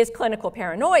is clinical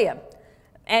paranoia.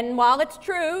 And while it's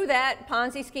true that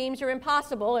Ponzi schemes are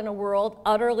impossible in a world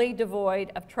utterly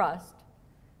devoid of trust,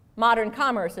 modern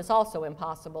commerce is also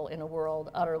impossible in a world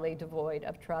utterly devoid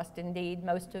of trust. Indeed,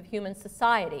 most of human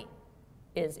society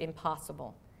is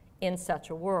impossible in such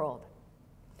a world.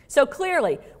 So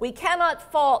clearly, we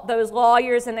cannot fault those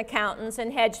lawyers and accountants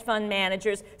and hedge fund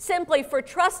managers simply for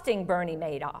trusting Bernie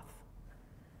Madoff.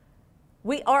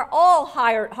 We are all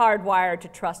hardwired to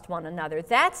trust one another.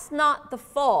 That's not the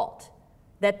fault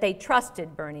that they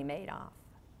trusted Bernie Madoff.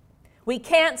 We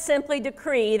can't simply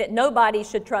decree that nobody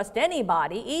should trust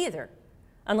anybody either,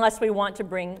 unless we want to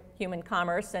bring human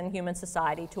commerce and human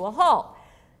society to a halt.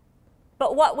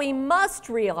 But what we must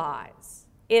realize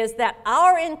is that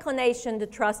our inclination to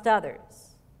trust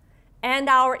others and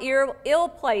our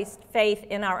ill-placed faith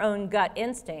in our own gut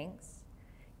instincts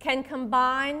can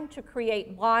combine to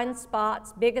create blind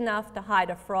spots big enough to hide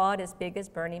a fraud as big as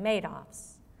Bernie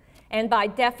Madoff's. And by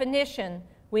definition,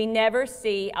 we never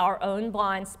see our own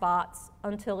blind spots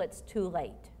until it's too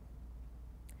late.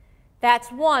 That's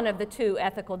one of the two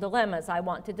ethical dilemmas I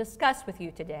want to discuss with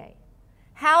you today.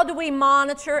 How do we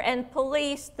monitor and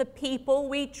police the people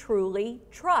we truly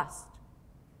trust?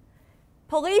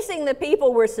 Policing the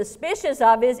people we're suspicious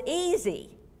of is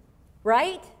easy,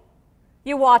 right?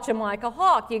 You watch them like a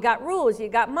hawk. You got rules, you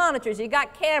got monitors, you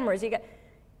got cameras,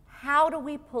 How do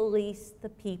we police the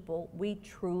people we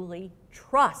truly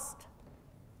trust?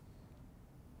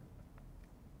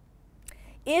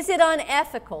 Is it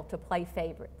unethical to play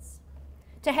favorites?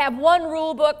 To have one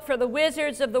rule book for the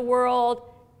wizards of the world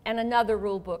and another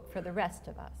rule book for the rest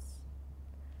of us?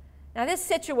 Now, this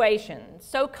situation,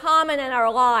 so common in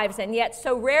our lives and yet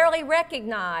so rarely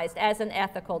recognized as an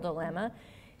ethical dilemma,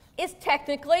 is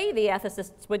technically, the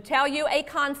ethicists would tell you, a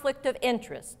conflict of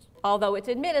interest, although it's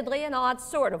admittedly an odd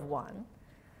sort of one.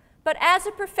 But as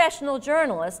a professional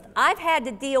journalist, I've had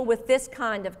to deal with this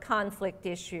kind of conflict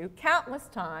issue countless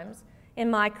times in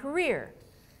my career.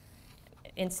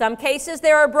 In some cases,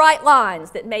 there are bright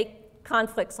lines that make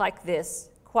conflicts like this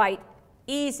quite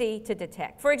easy to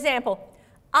detect. For example,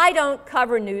 I don't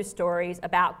cover news stories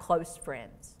about close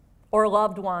friends or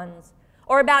loved ones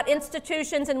or about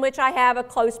institutions in which I have a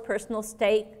close personal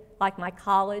stake, like my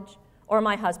college or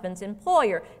my husband's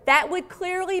employer. That would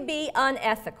clearly be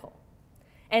unethical.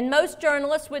 And most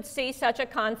journalists would see such a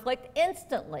conflict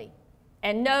instantly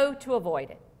and know to avoid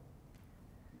it.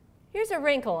 Here's a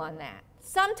wrinkle on that.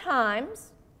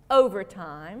 Sometimes, over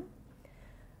time,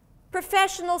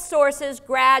 professional sources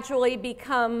gradually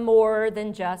become more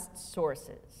than just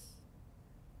sources.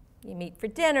 You meet for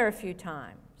dinner a few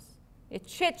times. You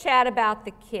chit-chat about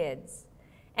the kids.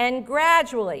 And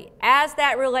gradually, as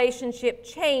that relationship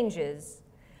changes,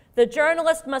 the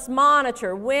journalist must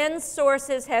monitor when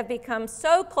sources have become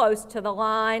so close to the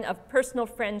line of personal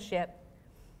friendship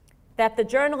that the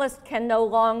journalist can no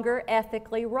longer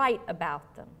ethically write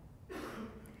about them.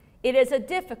 It is a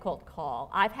difficult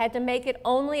call. I've had to make it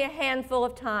only a handful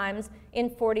of times in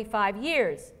 45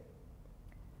 years.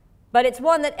 But it's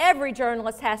one that every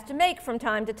journalist has to make from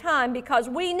time to time, because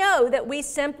we know that we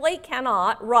simply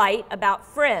cannot write about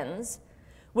friends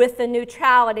with the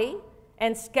neutrality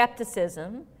and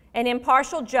skepticism and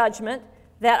impartial judgment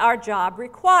that our job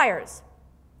requires.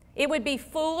 It would be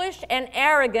foolish and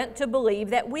arrogant to believe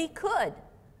that we could,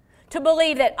 to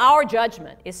believe that our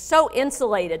judgment is so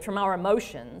insulated from our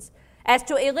emotions as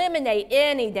to eliminate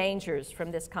any dangers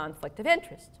from this conflict of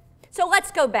interest. So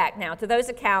let's go back now to those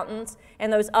accountants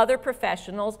and those other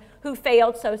professionals who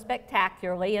failed so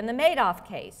spectacularly in the Madoff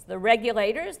case: the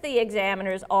regulators, the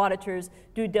examiners, auditors,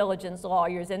 due diligence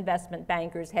lawyers, investment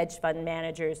bankers, hedge fund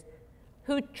managers,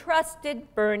 who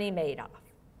trusted Bernie Madoff.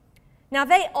 Now,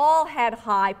 they all had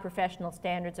high professional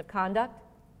standards of conduct,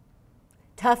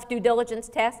 tough due diligence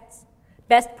tests,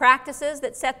 best practices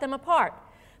that set them apart.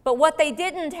 But what they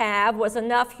didn't have was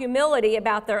enough humility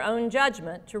about their own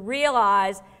judgment to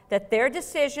realize that their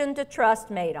decision to trust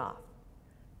Madoff,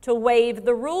 to waive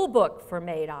the rule book for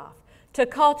Madoff, to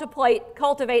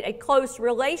cultivate a close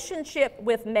relationship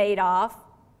with Madoff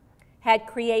had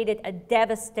created a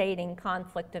devastating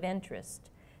conflict of interest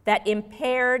that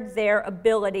impaired their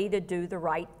ability to do the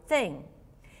right thing.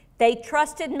 They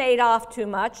trusted Madoff too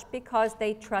much because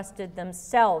they trusted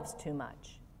themselves too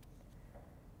much.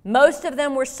 Most of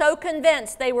them were so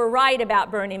convinced they were right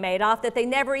about Bernie Madoff that they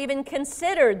never even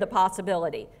considered the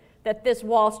possibility that this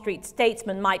Wall Street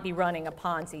statesman might be running a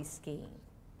Ponzi scheme.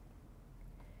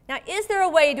 Now, is there a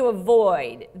way to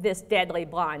avoid this deadly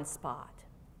blind spot?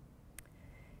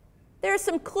 There are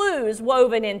some clues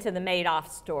woven into the Madoff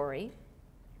story.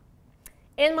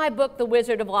 In my book, The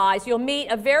Wizard of Lies, you'll meet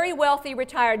a very wealthy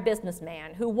retired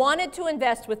businessman who wanted to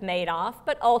invest with Madoff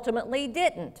but ultimately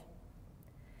didn't,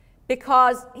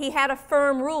 because he had a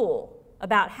firm rule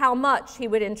about how much he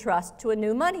would entrust to a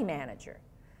new money manager.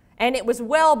 And it was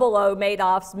well below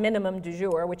Madoff's minimum du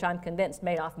jour, which I'm convinced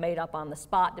Madoff made up on the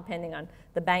spot, depending on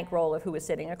the bankroll of who was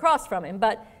sitting across from him.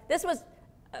 But this was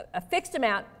a fixed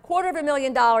amount,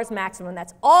 $250,000 maximum.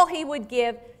 That's all he would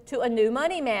give to a new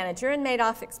money manager. And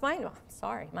Madoff explained, well,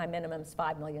 sorry, my minimum's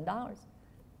 $5 million.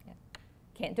 Yeah,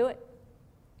 can't do it.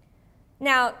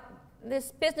 Now,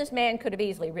 this businessman could have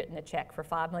easily written a check for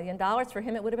 $5 million. For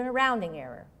him, it would have been a rounding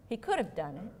error. He could have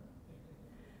done it.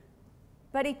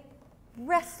 But he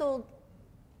wrestled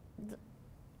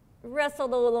a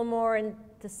little more and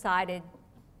decided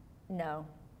no,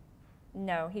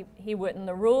 he wouldn't.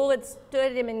 The rule had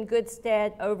stood him in good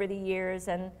stead over the years,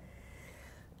 and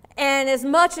as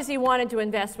much as he wanted to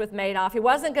invest with Madoff, he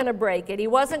wasn't going to break it. He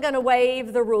wasn't going to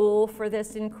waive the rule for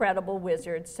this incredible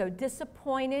wizard. So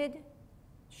disappointed,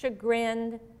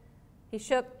 chagrined, he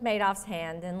shook Madoff's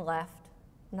hand and left,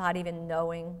 not even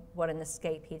knowing what an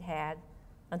escape he'd had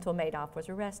until Madoff was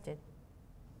arrested.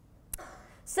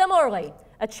 Similarly,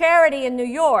 a charity in New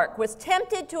York was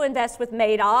tempted to invest with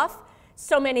Madoff.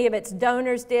 So many of its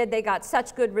donors did. They got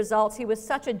such good results. He was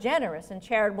such a generous and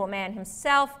charitable man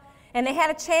himself, and they had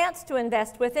a chance to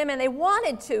invest with him, and they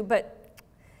wanted to, but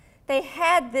they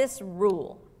had this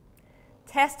rule,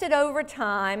 tested over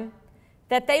time,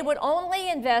 that they would only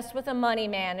invest with a money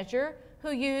manager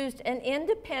who used an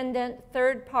independent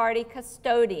third-party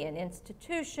custodian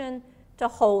institution to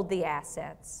hold the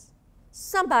assets.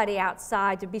 Somebody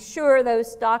outside to be sure those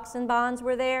stocks and bonds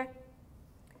were there.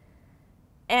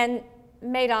 And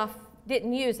Madoff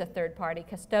didn't use a third-party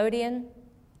custodian.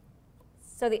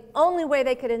 So the only way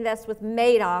they could invest with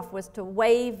Madoff was to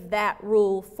waive that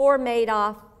rule for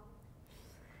Madoff.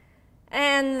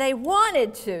 And they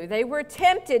wanted to, they were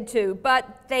tempted to,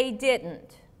 but they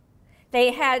didn't.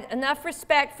 They had enough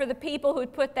respect for the people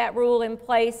who'd put that rule in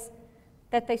place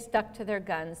that they stuck to their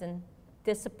guns and,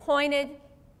 disappointed,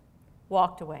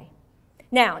 walked away.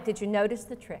 Now, did you notice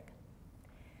the trick?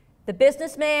 The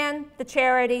businessman, the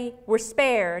charity were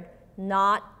spared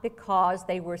not because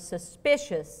they were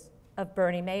suspicious of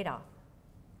Bernie Madoff.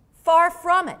 Far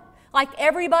from it. Like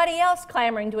everybody else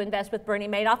clamoring to invest with Bernie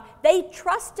Madoff, they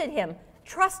trusted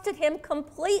him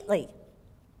completely.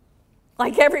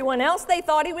 Like everyone else, they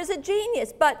thought he was a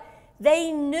genius, but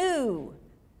they knew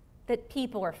that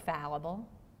people are fallible.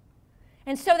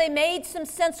 And so they made some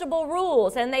sensible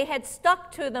rules, and they had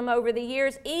stuck to them over the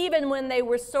years, even when they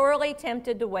were sorely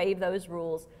tempted to waive those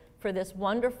rules for this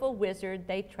wonderful wizard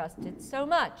they trusted so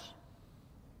much.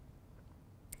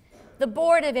 The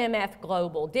board of MF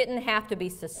Global didn't have to be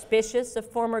suspicious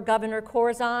of former Governor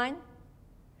Corzine.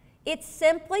 It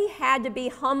simply had to be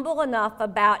humble enough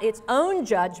about its own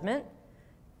judgment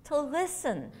to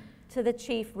listen to the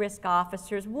chief risk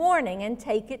officer's warning and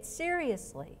take it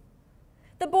seriously.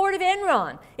 The board of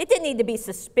Enron, it didn't need to be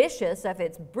suspicious of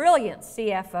its brilliant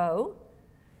CFO.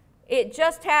 It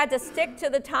just had to stick to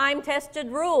the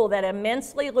time-tested rule that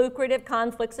immensely lucrative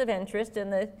conflicts of interest in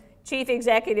the chief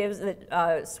executive's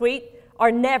suite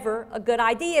are never a good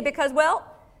idea because,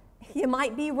 well, you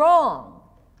might be wrong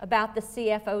about the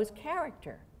CFO's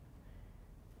character.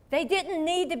 They didn't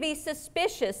need to be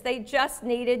suspicious. They just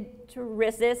needed to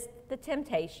resist the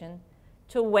temptation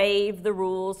to waive the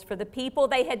rules for the people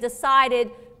they had decided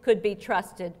could be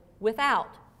trusted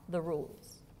without the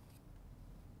rules.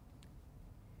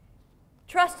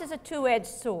 Trust is a two-edged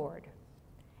sword,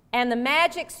 and the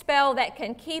magic spell that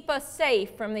can keep us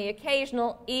safe from the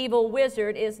occasional evil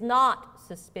wizard is not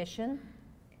suspicion,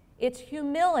 it's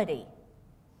humility.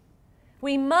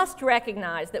 We must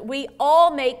recognize that we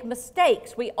all make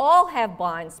mistakes. We all have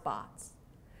blind spots.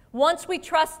 Once we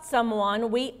trust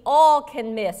someone, we all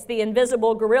can miss the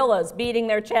invisible gorillas beating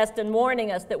their chest and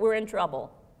warning us that we're in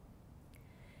trouble.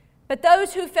 But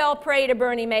those who fell prey to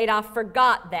Bernie Madoff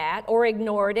forgot that or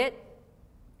ignored it,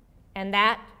 and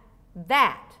that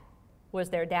was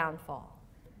their downfall.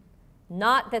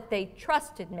 Not that they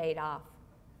trusted Madoff,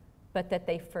 but that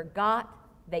they forgot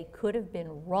they could have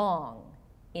been wrong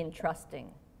in trusting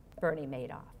Bernie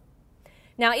Madoff.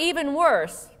 Now, even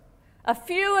worse, a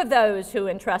few of those who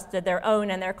entrusted their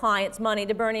own and their clients' money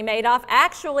to Bernie Madoff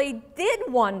actually did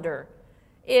wonder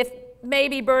if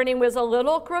maybe Bernie was a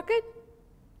little crooked.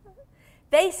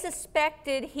 They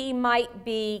suspected he might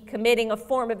be committing a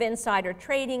form of insider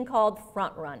trading called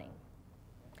front running,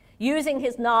 using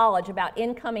his knowledge about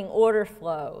incoming order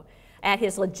flow at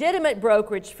his legitimate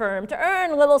brokerage firm to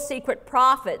earn little secret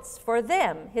profits for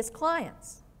them, his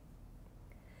clients.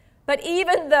 But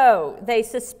even though they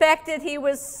suspected he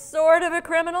was sort of a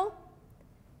criminal,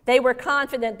 they were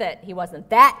confident that he wasn't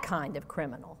that kind of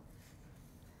criminal.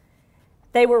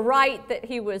 They were right that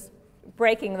he was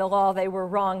breaking the law. They were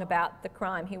wrong about the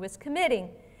crime he was committing.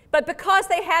 But because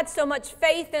they had so much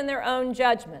faith in their own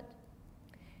judgment,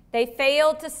 they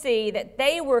failed to see that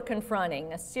they were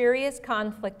confronting a serious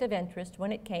conflict of interest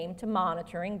when it came to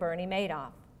monitoring Bernie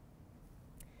Madoff.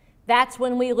 That's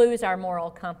when we lose our moral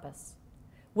compass,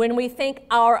 when we think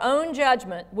our own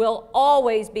judgment will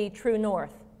always be true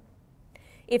north.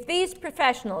 If these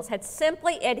professionals had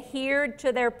simply adhered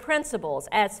to their principles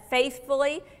as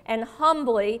faithfully and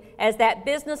humbly as that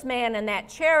businessman and that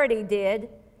charity did,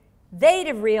 they'd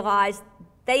have realized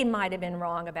they might have been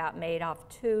wrong about Madoff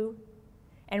too.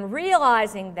 And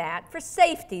realizing that, for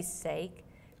safety's sake,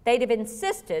 they'd have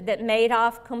insisted that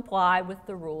Madoff comply with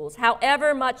the rules,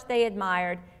 however much they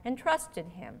admired and trusted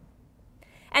him.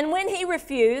 And when he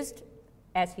refused,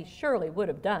 as he surely would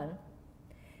have done,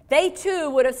 they too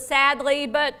would have sadly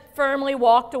but firmly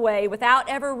walked away without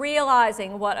ever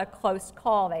realizing what a close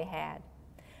call they had.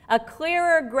 A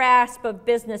clearer grasp of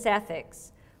business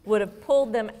ethics would have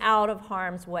pulled them out of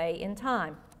harm's way in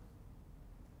time.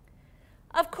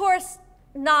 Of course,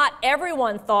 not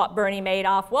everyone thought Bernie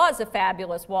Madoff was a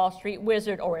fabulous Wall Street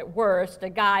wizard, or at worst, a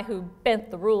guy who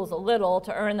bent the rules a little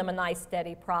to earn them a nice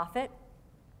steady profit.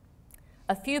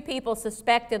 A few people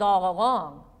suspected all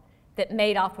along that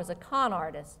Madoff was a con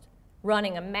artist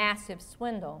running a massive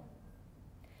swindle.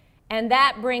 And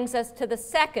that brings us to the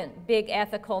second big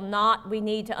ethical knot we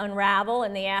need to unravel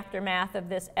in the aftermath of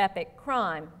this epic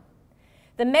crime.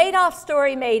 The Madoff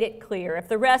story made it clear, if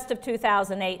the rest of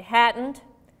 2008 hadn't,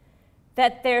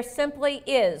 that there simply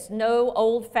is no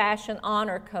old-fashioned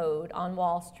honor code on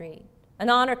Wall Street. An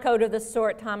honor code of the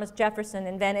sort Thomas Jefferson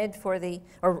invented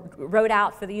or wrote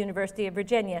out for the University of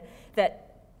Virginia,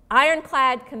 that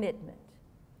ironclad commitment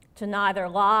to neither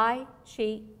lie,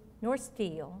 cheat, nor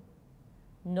steal,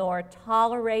 nor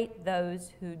tolerate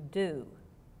those who do.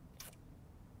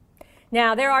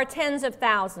 Now, there are tens of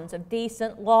thousands of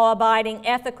decent, law-abiding,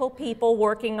 ethical people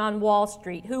working on Wall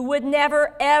Street who would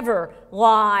never, ever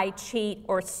lie, cheat,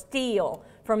 or steal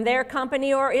from their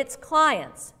company or its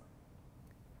clients.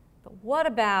 But what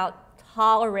about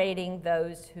tolerating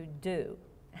those who do?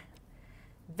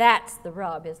 That's the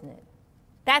rub, isn't it?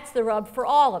 That's the rub for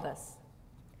all of us.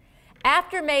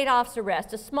 After Madoff's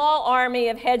arrest, a small army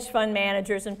of hedge fund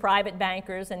managers and private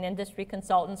bankers and industry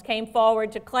consultants came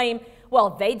forward to claim, well,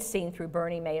 they'd seen through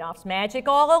Bernie Madoff's magic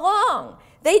all along.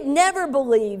 They'd never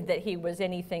believed that he was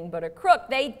anything but a crook.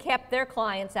 They'd kept their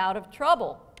clients out of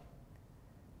trouble.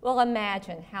 Well,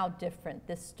 imagine how different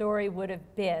this story would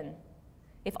have been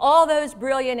if all those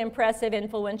brilliant, impressive,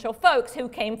 influential folks who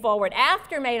came forward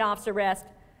after Madoff's arrest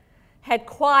had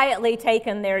quietly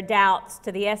taken their doubts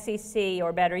to the SEC,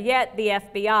 or better yet, the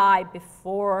FBI,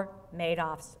 before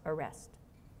Madoff's arrest.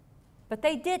 But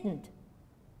they didn't.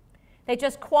 They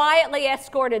just quietly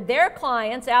escorted their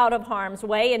clients out of harm's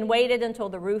way and waited until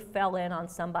the roof fell in on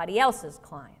somebody else's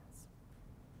clients.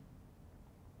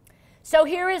 So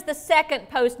here is the second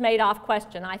post-Madoff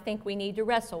question I think we need to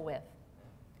wrestle with.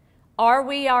 Are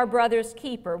we our brother's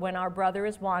keeper when our brother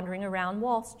is wandering around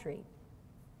Wall Street?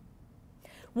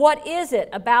 What is it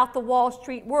about the Wall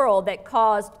Street world that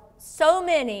caused so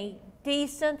many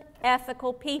decent,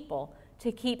 ethical people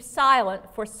to keep silent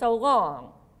for so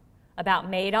long? About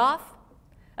Madoff,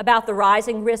 about the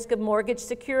rising risk of mortgage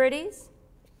securities,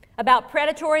 about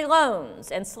predatory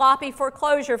loans and sloppy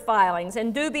foreclosure filings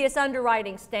and dubious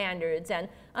underwriting standards and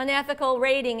unethical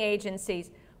rating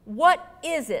agencies. What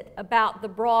is it about the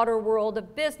broader world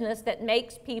of business that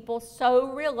makes people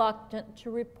so reluctant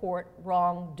to report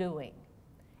wrongdoing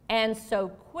and so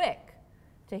quick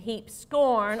to heap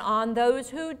scorn on those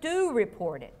who do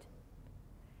report it?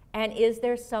 And is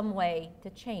there some way to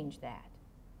change that?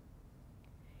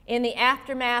 In the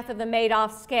aftermath of the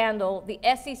Madoff scandal, the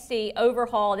SEC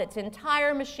overhauled its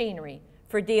entire machinery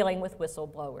for dealing with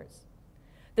whistleblowers.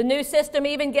 The new system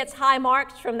even gets high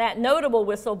marks from that notable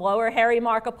whistleblower, Harry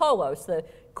Markopoulos, the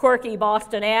quirky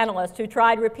Boston analyst who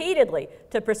tried repeatedly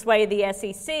to persuade the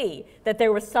SEC that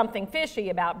there was something fishy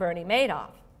about Bernie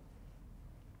Madoff.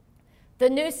 The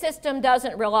new system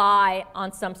doesn't rely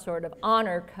on some sort of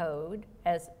honor code,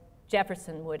 as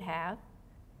Jefferson would have.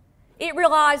 It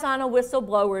relies on a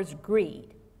whistleblower's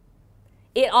greed.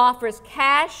 It offers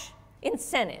cash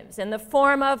incentives in the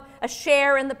form of a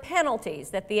share in the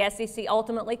penalties that the SEC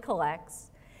ultimately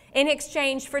collects in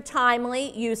exchange for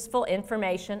timely, useful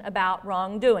information about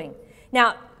wrongdoing.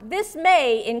 Now, this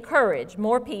may encourage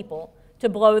more people to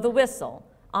blow the whistle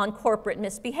on corporate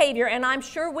misbehavior, and I'm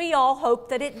sure we all hope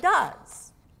that it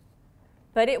does.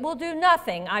 But it will do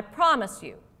nothing, I promise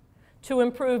you, to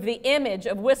improve the image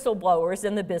of whistleblowers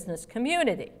in the business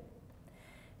community.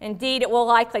 Indeed, it will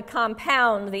likely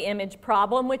compound the image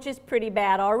problem, which is pretty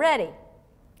bad already.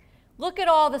 Look at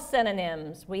all the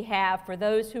synonyms we have for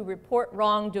those who report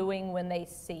wrongdoing when they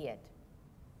see it.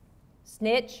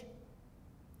 Snitch,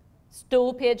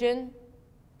 stool pigeon,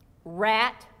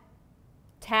 rat,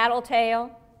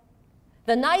 tattletale.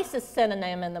 The nicest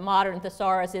synonym in the modern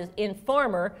thesaurus is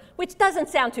informer, which doesn't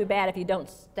sound too bad if you don't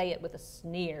say it with a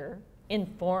sneer.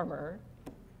 Informer.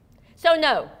 So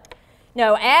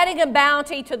no, adding a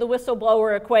bounty to the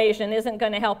whistleblower equation isn't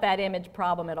going to help that image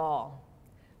problem at all.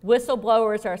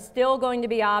 Whistleblowers are still going to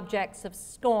be objects of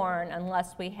scorn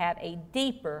unless we have a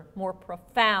deeper, more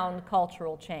profound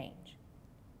cultural change.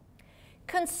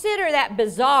 Consider that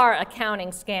bizarre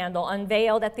accounting scandal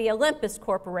unveiled at the Olympus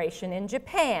Corporation in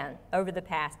Japan over the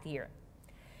past year,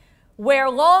 where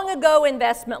long ago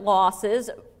investment losses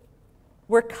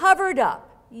were covered up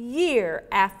year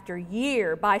after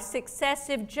year by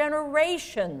successive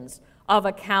generations of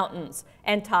accountants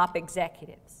and top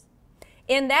executives.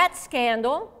 In that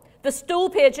scandal, the stool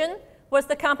pigeon was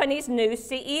the company's new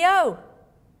CEO,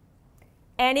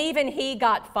 and even he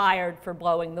got fired for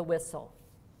blowing the whistle.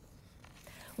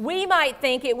 We might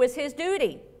think it was his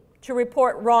duty to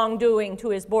report wrongdoing to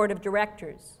his board of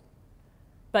directors,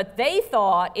 but they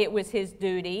thought it was his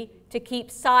duty to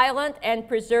keep silent and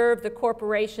preserve the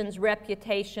corporation's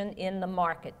reputation in the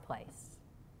marketplace.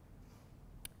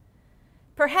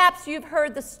 Perhaps you've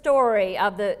heard the story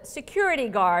of the security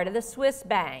guard of the Swiss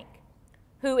bank,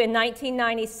 who in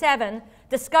 1997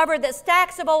 discovered that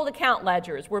stacks of old account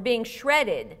ledgers were being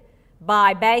shredded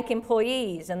by bank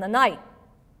employees in the night.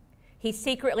 He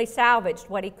secretly salvaged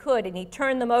what he could, and he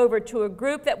turned them over to a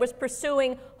group that was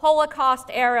pursuing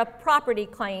Holocaust-era property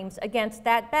claims against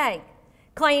that bank,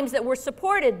 claims that were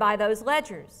supported by those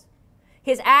ledgers.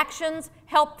 His actions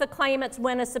helped the claimants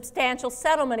win a substantial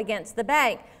settlement against the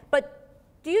bank. But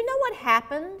do you know what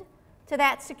happened to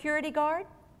that security guard?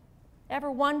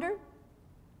 Ever wonder?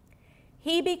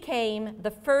 He became the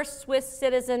first Swiss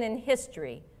citizen in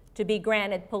history to be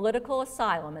granted political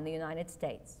asylum in the United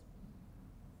States.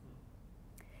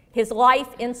 His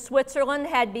life in Switzerland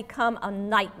had become a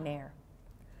nightmare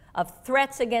of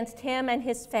threats against him and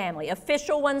his family,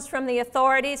 official ones from the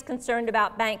authorities concerned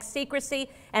about bank secrecy,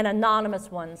 and anonymous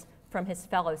ones from his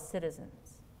fellow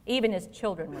citizens. Even his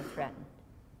children were threatened.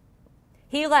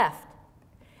 He left,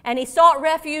 and he sought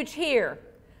refuge here,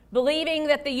 believing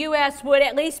that the U.S. would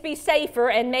at least be safer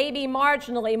and maybe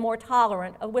marginally more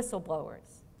tolerant of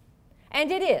whistleblowers.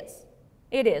 And it is.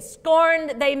 It is.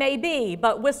 Scorned they may be,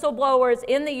 but whistleblowers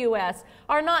in the U.S.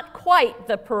 are not quite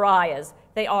the pariahs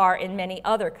they are in many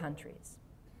other countries.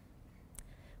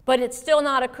 But it's still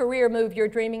not a career move you're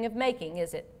dreaming of making,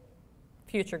 is it,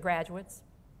 future graduates?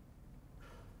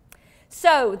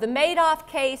 So the Madoff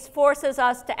case forces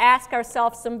us to ask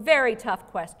ourselves some very tough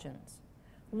questions.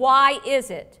 Why is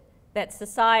it that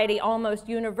society almost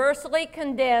universally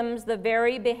condemns the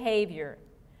very behavior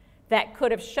that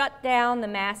could have shut down the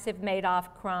massive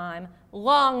Madoff crime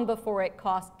long before it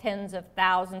cost tens of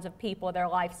thousands of people their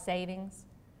life savings,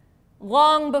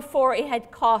 long before it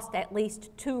had cost at least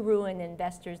 2 ruined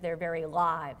investors their very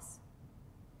lives?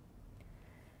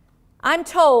 I'm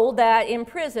told that in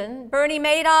prison, Bernie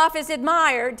Madoff is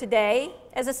admired today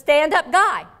as a stand-up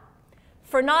guy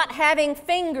for not having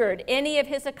fingered any of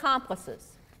his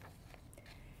accomplices.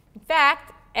 In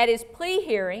fact, at his plea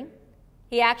hearing,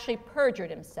 he actually perjured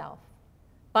himself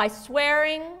by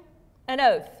swearing an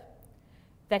oath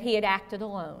that he had acted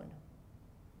alone.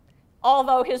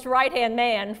 Although his right-hand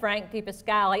man, Frank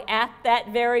DePascali, at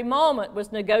that very moment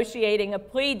was negotiating a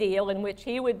plea deal in which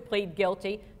he would plead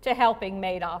guilty to helping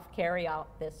Madoff carry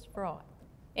out this fraud.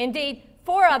 Indeed,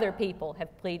 4 other people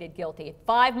have pleaded guilty.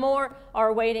 5 more are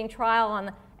awaiting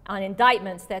trial on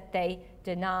indictments that they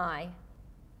deny.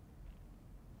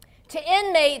 To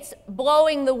inmates,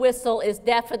 blowing the whistle is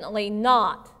definitely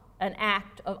not an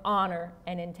act of honor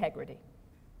and integrity.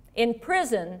 In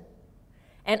prison,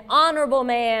 an honorable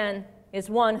man is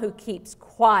one who keeps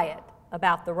quiet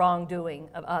about the wrongdoing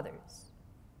of others.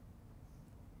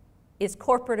 Is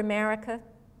corporate America,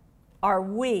 are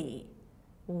we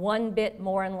one bit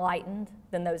more enlightened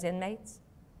than those inmates?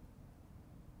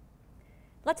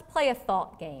 Let's play a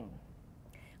thought game.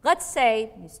 Let's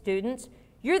say, you students,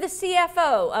 you're the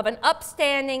CFO of an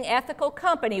upstanding ethical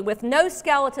company with no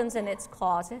skeletons in its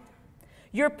closet.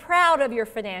 You're proud of your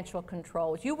financial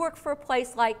controls. You work for a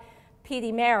place like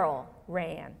P.D. Merrill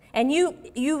ran, and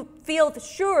you feel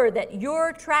sure that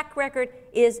your track record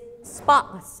is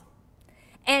spotless.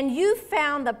 And you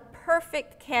found the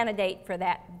perfect candidate for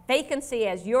that vacancy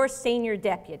as your senior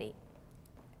deputy.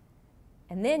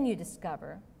 And then you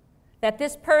discover that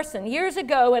this person, years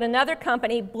ago at another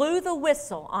company, blew the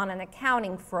whistle on an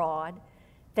accounting fraud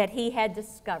that he had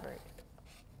discovered.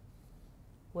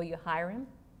 Will you hire him?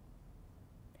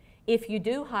 If you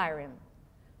do hire him,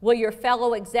 will your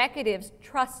fellow executives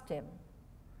trust him?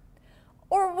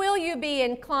 Or will you be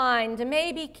inclined to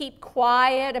maybe keep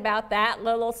quiet about that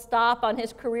little stop on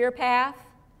his career path,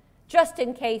 just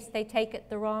in case they take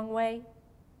it the wrong way?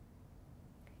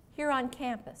 Here on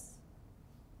campus,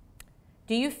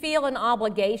 do you feel an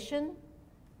obligation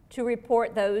to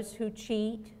report those who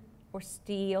cheat or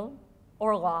steal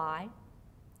or lie?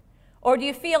 Or do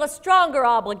you feel a stronger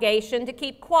obligation to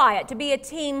keep quiet, to be a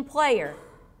team player?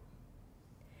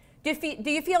 Do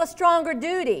you feel a stronger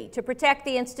duty to protect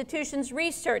the institution's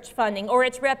research funding or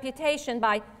its reputation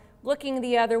by looking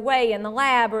the other way in the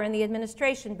lab or in the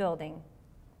administration building?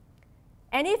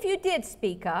 And if you did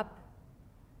speak up,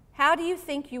 how do you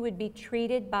think you would be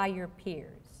treated by your peers?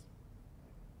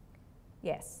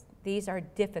 Yes, these are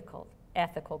difficult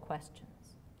ethical questions.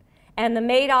 And the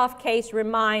Madoff case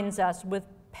reminds us with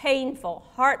painful,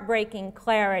 heartbreaking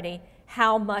clarity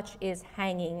how much is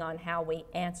hanging on how we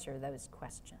answer those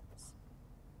questions.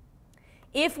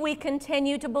 If we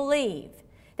continue to believe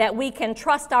that we can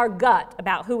trust our gut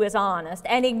about who is honest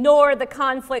and ignore the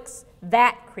conflicts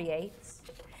that creates,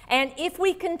 and if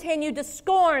we continue to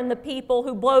scorn the people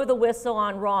who blow the whistle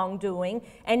on wrongdoing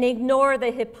and ignore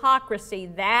the hypocrisy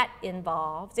that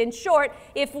involves, in short,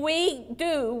 if we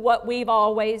do what we've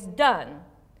always done,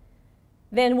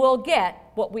 then we'll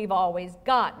get what we've always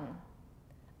gotten,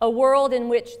 a world in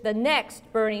which the next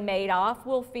Bernie Madoff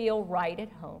will feel right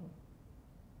at home.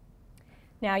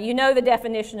 Now, you know the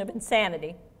definition of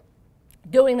insanity,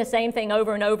 doing the same thing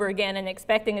over and over again and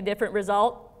expecting a different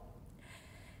result.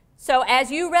 So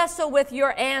as you wrestle with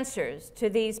your answers to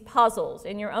these puzzles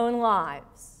in your own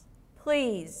lives,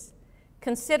 please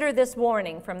consider this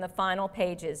warning from the final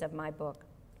pages of my book.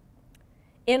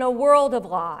 In a world of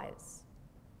lies,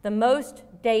 the most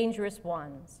dangerous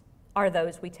ones are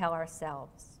those we tell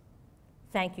ourselves.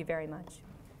 Thank you very much.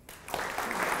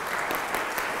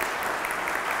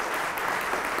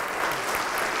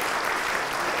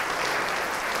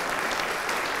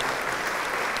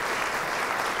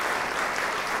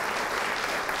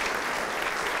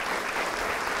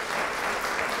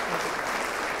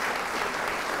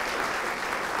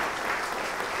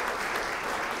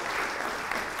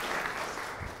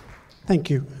 Thank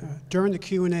you. During the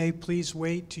Q&A, please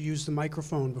wait to use the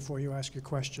microphone before you ask your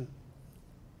question.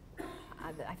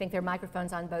 I think there are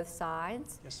microphones on both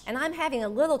sides. Yes. And I'm having a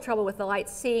little trouble with the light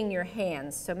seeing your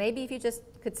hands, so maybe if you just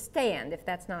could stand, if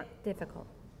that's not difficult.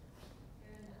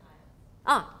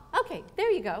 Ah, okay,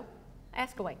 there you go.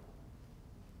 Ask away.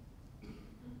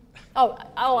 Oh,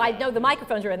 I know the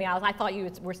microphones are in the aisles. I thought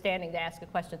you were standing to ask a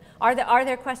question. Are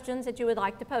there questions that you would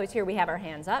like to pose? Here we have our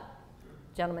hands up.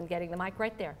 Gentleman getting the mic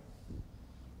right there.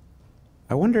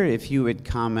 I wonder if you would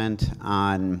comment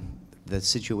on the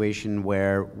situation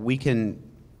where we can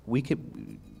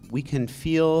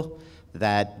feel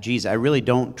that, geez, I really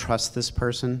don't trust this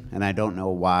person and I don't know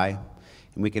why,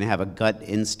 and we can have a gut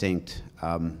instinct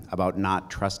about not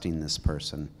trusting this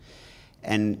person,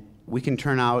 and it can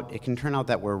turn out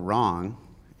that we're wrong,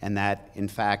 and that in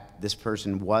fact this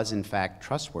person was in fact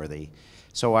trustworthy.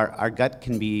 So our gut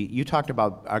can be. You talked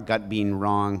about our gut being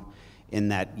wrong, in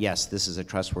that yes, this is a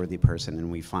trustworthy person,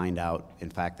 and we find out in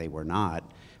fact they were not.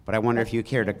 But I wonder if you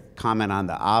care to comment on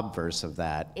the obverse of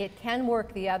that. It can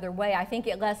work the other way. I think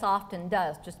it less often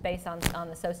does, just based on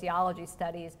the sociology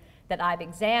studies that I've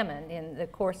examined in the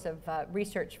course of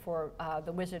research for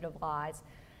The Wizard of Lies.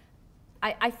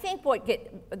 I think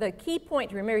the key point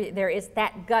to remember there is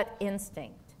that gut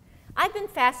instinct. I've been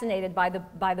fascinated by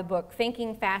the book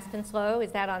Thinking Fast and Slow.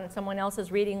 Is that on someone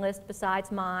else's reading list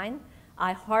besides mine?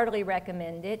 I heartily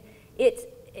recommend it.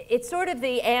 It's sort of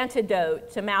the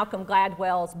antidote to Malcolm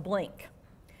Gladwell's Blink.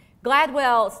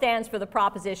 Gladwell stands for the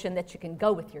proposition that you can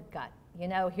go with your gut. You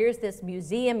know, here's this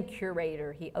museum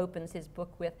curator he opens his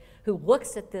book with who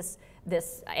looks at this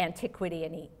antiquity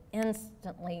and he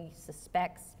instantly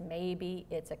suspects maybe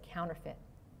it's a counterfeit.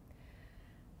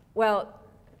 Well,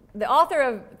 the author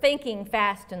of Thinking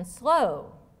Fast and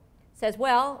Slow says,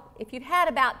 well, if you've had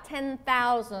about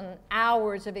 10,000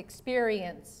 hours of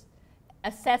experience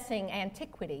assessing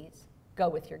antiquities, go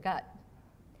with your gut.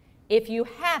 If you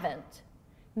haven't,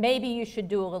 maybe you should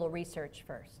do a little research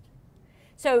first.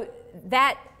 So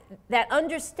that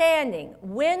understanding,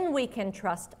 when we can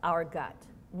trust our gut,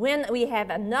 when we have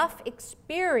enough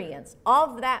experience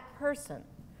of that person,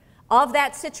 of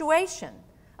that situation,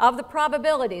 of the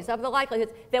probabilities, of the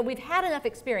likelihoods, that we've had enough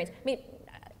experience.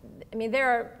 I mean, there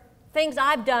are things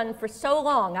I've done for so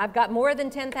long. I've got more than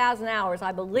 10,000 hours,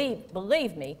 I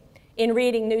believe me, in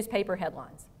reading newspaper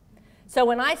headlines. So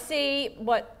when I see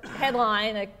what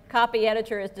headline a copy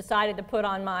editor has decided to put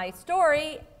on my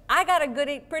story, I got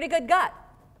a pretty good gut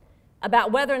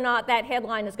about whether or not that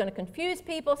headline is going to confuse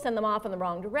people, send them off in the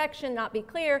wrong direction, not be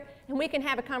clear, and we can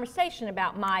have a conversation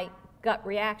about my gut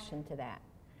reaction to that.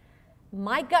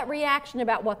 My gut reaction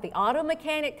about what the auto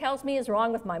mechanic tells me is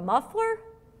wrong with my muffler?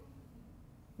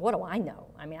 What do I know?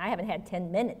 I mean, I haven't had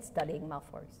 10 minutes studying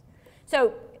mufflers.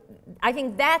 So I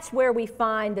think that's where we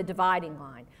find the dividing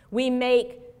line. We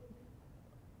make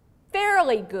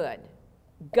fairly good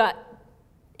gut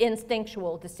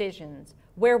instinctual decisions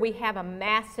where we have a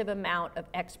massive amount of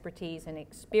expertise and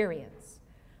experience.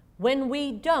 When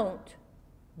we don't,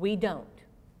 we don't.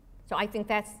 So I think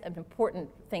that's an important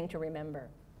thing to remember.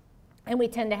 And we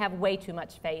tend to have way too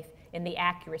much faith in the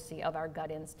accuracy of our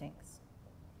gut instincts.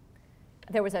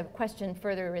 There was a question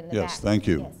further in the back. Yes, thank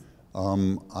you. Yes.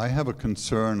 I have a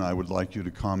concern I would like you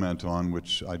to comment on,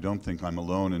 which I don't think I'm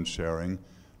alone in sharing.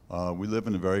 We live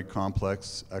in a very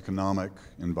complex economic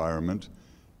environment,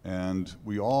 and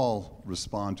we all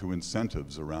respond to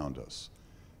incentives around us.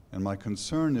 And my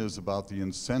concern is about the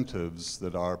incentives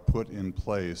that are put in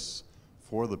place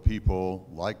for the people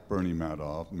like Bernie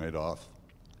Madoff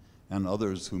and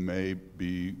others who may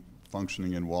be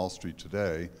functioning in Wall Street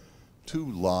today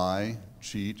to lie,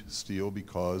 cheat, steal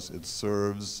because it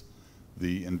serves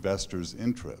the investor's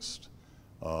interest,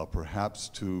 perhaps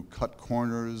to cut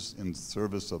corners in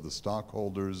service of the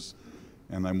stockholders.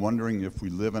 And I'm wondering if we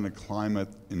live in a climate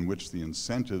in which the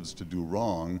incentives to do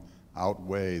wrong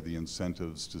outweigh the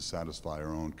incentives to satisfy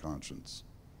our own conscience.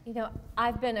 You know,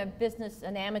 I've been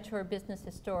an amateur business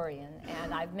historian,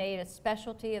 and I've made a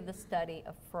specialty of the study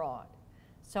of fraud.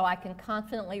 So I can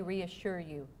confidently reassure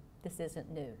you, this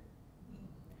isn't new.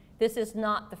 This is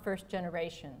not the first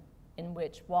generation in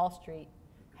which Wall Street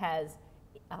has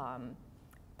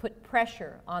put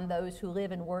pressure on those who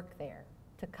live and work there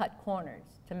to cut corners,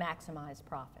 to maximize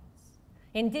profits.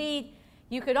 Indeed,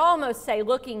 you could almost say,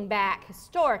 looking back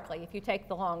historically, if you take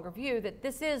the longer view, that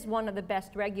this is one of the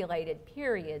best regulated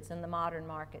periods in the modern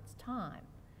market's time.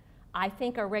 I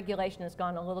think our regulation has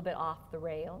gone a little bit off the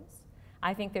rails.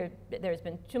 I think there's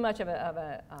been too much of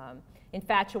a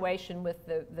infatuation with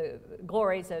the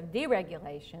glories of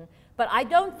deregulation, but I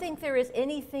don't think there is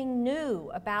anything new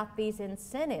about these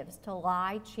incentives to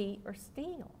lie, cheat, or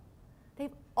steal.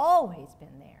 They've always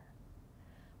been there.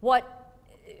 What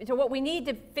so what we need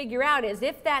to figure out is,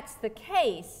 if that's the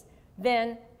case,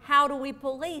 then how do we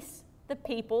police the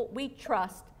people we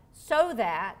trust so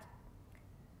that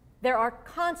there are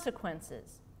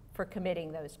consequences for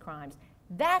committing those crimes?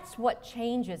 That's what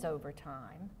changes over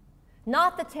time.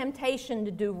 Not the temptation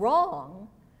to do wrong,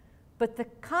 but the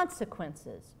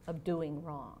consequences of doing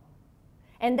wrong.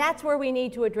 And that's where we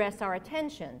need to address our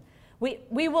attention.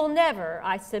 We will never,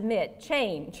 I submit,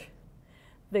 change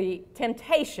the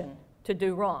temptation to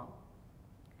do wrong.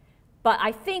 But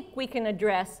I think we can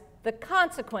address the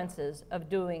consequences of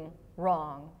doing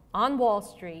wrong on Wall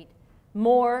Street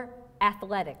more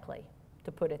athletically,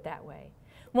 to put it that way.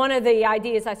 One of the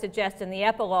ideas I suggest in the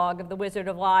epilogue of The Wizard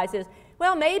of Lies is,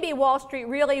 well, maybe Wall Street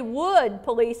really would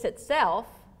police itself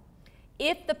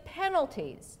if the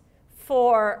penalties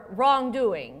for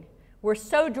wrongdoing were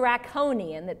so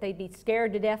draconian that they'd be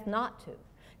scared to death not to.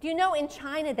 Do you know in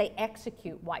China they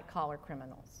execute white-collar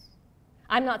criminals?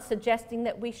 I'm not suggesting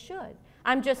that we should.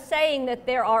 I'm just saying that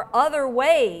there are other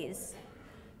ways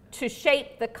to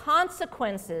shape the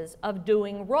consequences of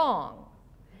doing wrong.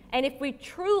 And if we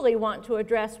truly want to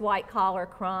address white-collar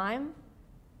crime,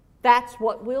 that's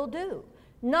what we'll do.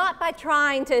 Not by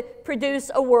trying to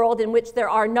produce a world in which there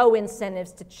are no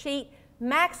incentives to cheat.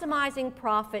 Maximizing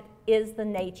profit is the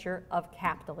nature of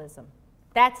capitalism.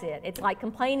 That's it. It's like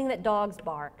complaining that dogs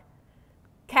bark.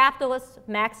 Capitalists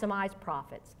maximize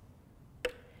profits.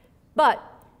 But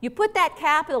you put that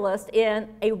capitalist in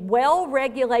a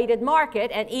well-regulated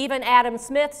market, and even Adam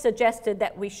Smith suggested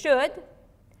that we should,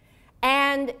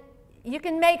 and you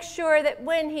can make sure that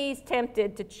when he's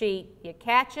tempted to cheat, you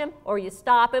catch him, or you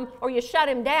stop him, or you shut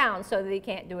him down so that he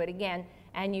can't do it again,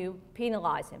 and you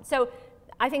penalize him. So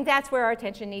I think that's where our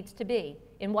attention needs to be,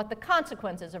 in what the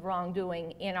consequences of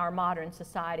wrongdoing in our modern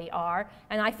society are.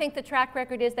 And I think the track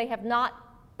record is they have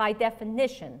not, by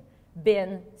definition,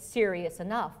 been serious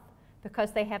enough,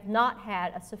 because they have not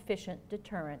had a sufficient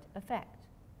deterrent effect.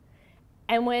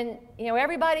 And when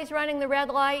everybody's running the red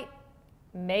light,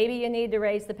 maybe you need to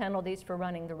raise the penalties for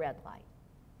running the red light.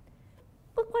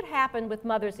 Look what happened with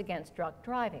Mothers Against Drunk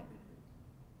Driving.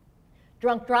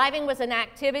 Drunk driving was an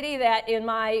activity that in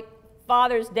my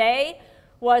father's day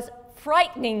was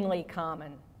frighteningly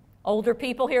common. Older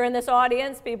people here in this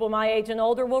audience, people my age and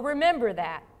older, will remember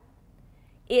that.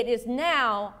 It is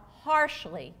now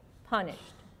harshly punished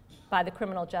by the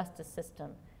criminal justice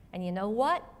system. And you know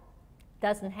what?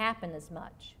 Doesn't happen as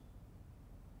much.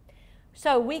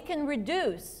 So we can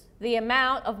reduce the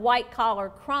amount of white-collar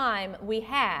crime we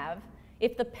have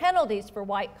if the penalties for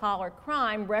white-collar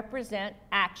crime represent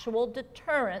actual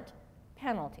deterrent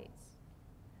penalties.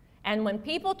 And when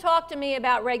people talk to me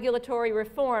about regulatory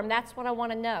reform, that's what I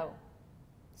want to know.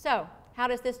 So how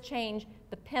does this change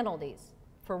the penalties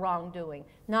for wrongdoing?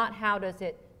 Not how does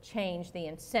it change the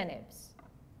incentives.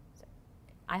 So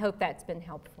I hope that's been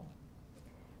helpful.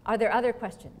 Are there other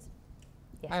questions?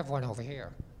 Yes. I have one over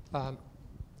here.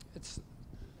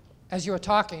 As you were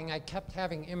talking, I kept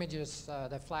having images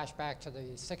that flash back to the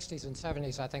 60s and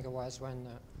 70s, I think it was, when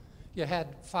you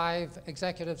had 5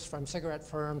 executives from cigarette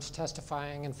firms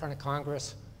testifying in front of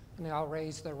Congress, and they all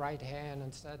raised their right hand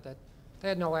and said that they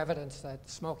had no evidence that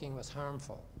smoking was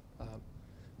harmful.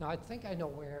 Now, I think I know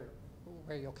where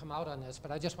you'll come out on this,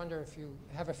 but I just wonder if you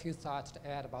have a few thoughts to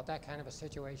add about that kind of a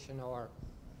situation, or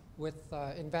with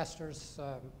investors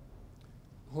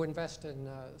who invest in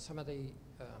some of the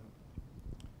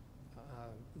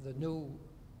new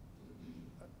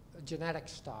genetic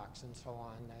stocks and so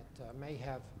on that may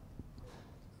have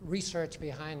research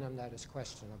behind them that is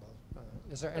questionable.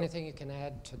 Is there anything you can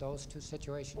add to those two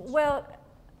situations? Well,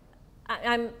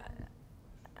 I'm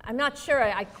not sure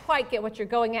I quite get what you're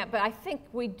going at, but I think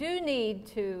we do need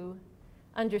to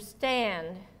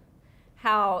understand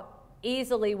how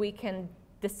easily we can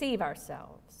deceive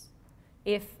ourselves.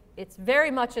 If it's very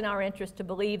much in our interest to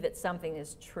believe that something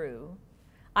is true,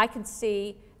 I can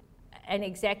see an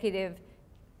executive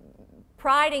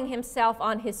priding himself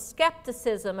on his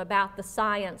skepticism about the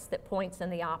science that points in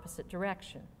the opposite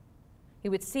direction. He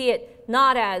would see it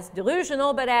not as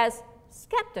delusional, but as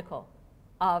skeptical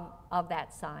of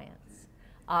that science.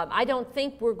 I don't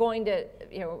think we're going to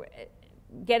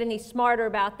get any smarter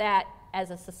about that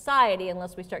as a society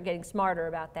unless we start getting smarter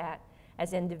about that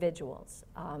as individuals.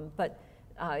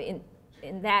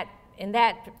 In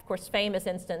that, of course, famous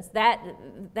instance,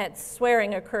 that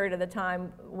swearing occurred at a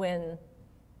time when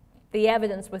the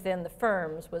evidence within the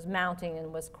firms was mounting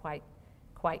and was quite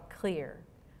clear.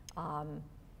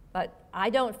 But I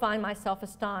don't find myself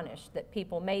astonished that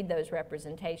people made those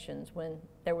representations when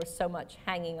there was so much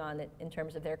hanging on it in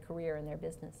terms of their career and their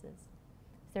businesses.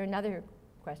 Is there another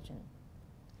question?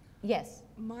 Yes.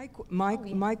 My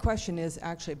question is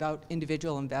actually about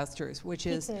individual investors, which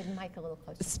is Keep the mic a little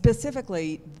closer.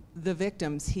 specifically the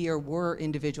victims here were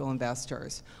individual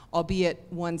investors, albeit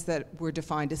ones that were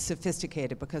defined as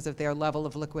sophisticated because of their level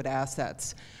of liquid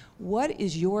assets. What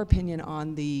is your opinion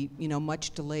on the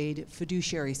much delayed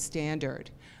fiduciary standard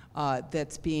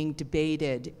that's being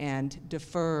debated and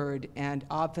deferred and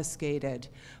obfuscated,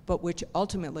 but which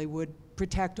ultimately would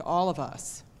protect all of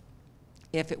us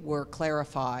if it were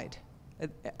clarified?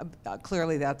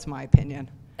 Clearly, that's my opinion.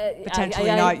 Potentially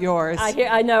not yours.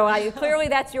 I know. Clearly,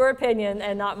 that's your opinion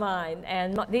and not mine.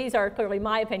 And these are clearly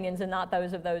my opinions and not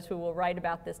those of those who will write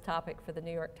about this topic for the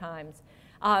New York Times.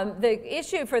 The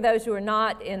issue for those who are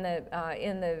not in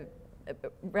the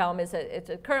realm is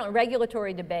it's a current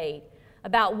regulatory debate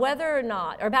about whether or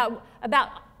not, or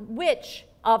about which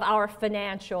of our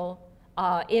financial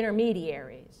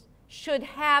intermediaries should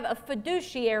have a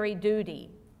fiduciary duty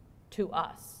to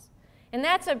us. And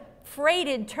that's a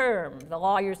freighted term. The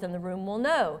lawyers in the room will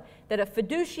know that a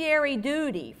fiduciary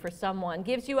duty for someone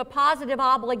gives you a positive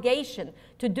obligation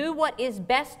to do what is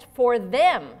best for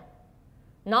them,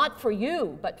 not for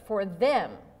you, but for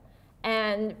them.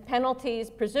 And penalties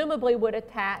presumably would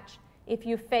attach if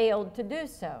you failed to do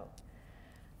so.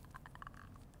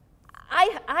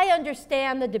 I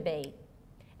understand the debate,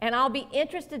 and I'll be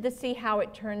interested to see how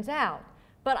it turns out.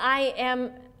 But I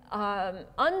am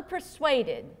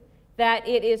unpersuaded that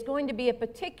it is going to be a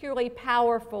particularly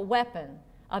powerful weapon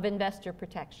of investor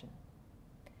protection.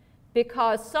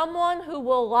 Because someone who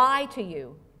will lie to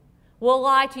you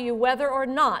whether or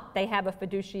not they have a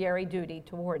fiduciary duty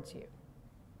towards you.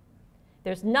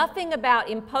 There's nothing about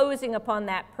imposing upon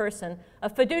that person a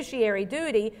fiduciary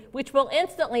duty which will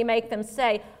instantly make them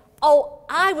say, oh,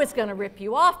 I was going to rip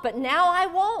you off, but now I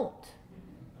won't,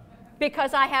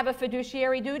 because I have a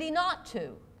fiduciary duty not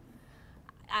to.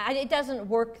 It doesn't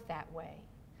work that way.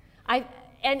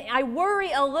 I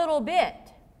worry a little bit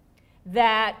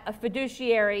that a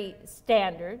fiduciary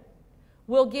standard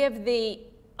will give the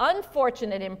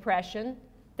unfortunate impression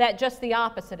that just the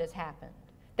opposite has happened.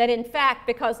 That in fact,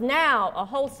 because now a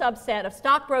whole subset of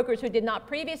stockbrokers who did not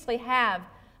previously have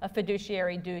a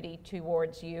fiduciary duty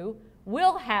towards you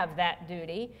will have that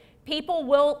duty, people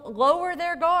will lower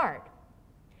their guard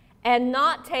and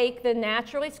not take the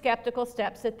naturally skeptical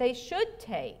steps that they should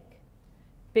take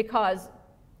because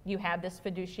you have this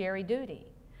fiduciary duty.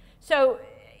 So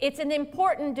it's an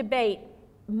important debate,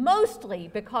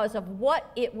 mostly because of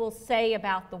what it will say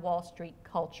about the Wall Street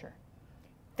culture.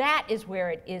 That is where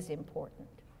it is important.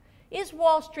 Is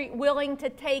Wall Street willing to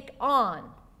take on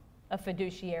a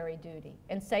fiduciary duty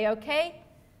and say, okay,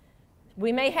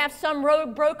 we may have some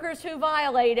rogue brokers who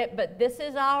violate it, but this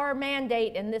is our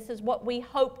mandate and this is what we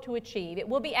hope to achieve. It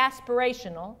will be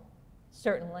aspirational,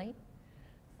 certainly,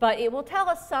 but it will tell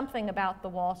us something about the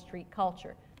Wall Street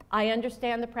culture. I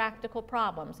understand the practical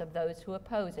problems of those who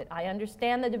oppose it. I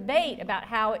understand the debate about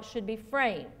how it should be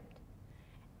framed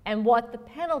and what the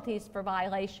penalties for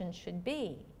violation should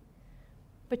be.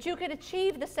 But you could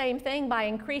achieve the same thing by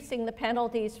increasing the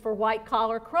penalties for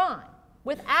white-collar crime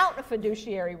without a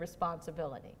fiduciary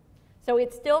responsibility. So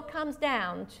it still comes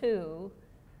down to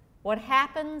what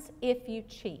happens if you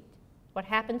cheat, what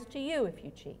happens to you if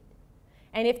you cheat.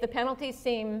 And if the penalties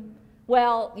seem,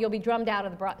 well, you'll be drummed out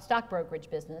of the stock brokerage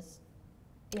business,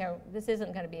 this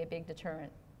isn't going to be a big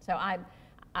deterrent. So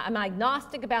I'm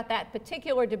agnostic about that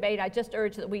particular debate. I just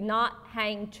urge that we not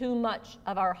hang too much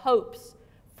of our hopes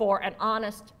for an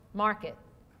honest market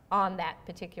on that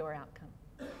particular outcome.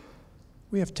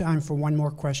 We have time for one more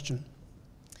question.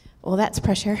 Well, that's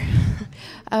pressure.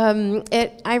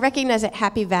 I recognize that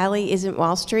Happy Valley isn't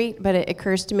Wall Street, but it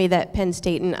occurs to me that Penn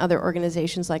State and other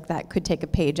organizations like that could take a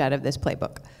page out of this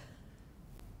playbook.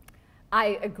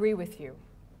 I agree with you,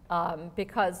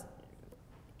 because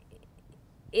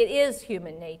it is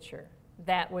human nature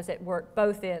that was at work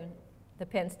both in the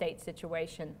Penn State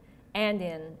situation and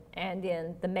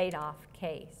in the Madoff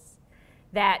case.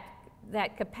 That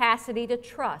capacity to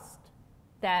trust,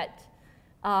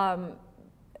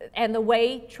 and the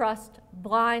way trust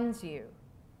blinds you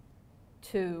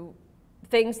to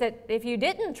things that if you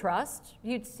didn't trust,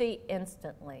 you'd see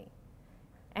instantly.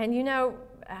 And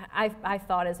I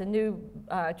thought as a new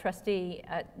trustee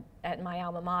at my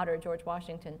alma mater, George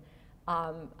Washington,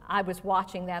 I was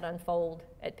watching that unfold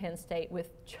at Penn State with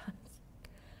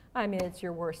it's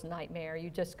your worst nightmare.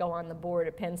 You just go on the board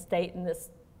at Penn State and this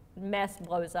mess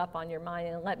blows up on your mind.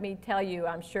 And let me tell you,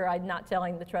 I'm sure I'm not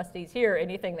telling the trustees here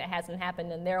anything that hasn't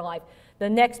happened in their life. The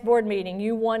next board meeting,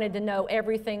 you wanted to know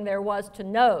everything there was to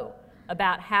know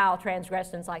about how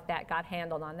transgressions like that got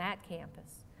handled on that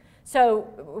campus. So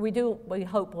we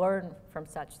hope, learn from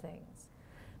such things.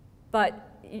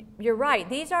 But you're right,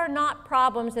 these are not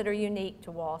problems that are unique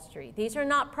to Wall Street. These are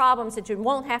not problems that you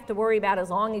won't have to worry about as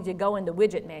long as you go into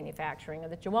widget manufacturing, or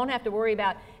that you won't have to worry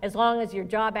about as long as your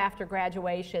job after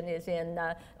graduation is in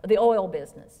the oil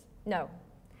business. No.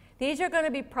 These are going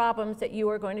to be problems that you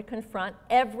are going to confront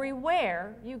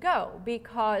everywhere you go,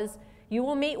 because you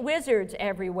will meet wizards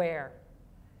everywhere.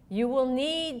 You will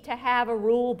need to have a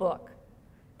rule book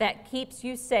that keeps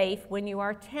you safe when you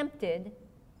are tempted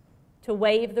to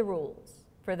waive the rules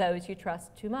for those you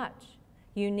trust too much.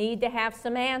 You need to have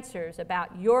some answers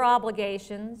about your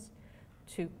obligations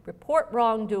to report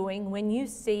wrongdoing when you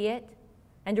see it,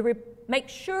 and to make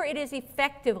sure it is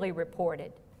effectively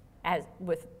reported, as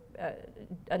with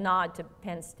a nod to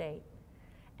Penn State,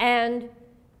 and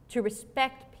to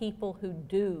respect people who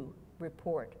do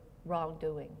report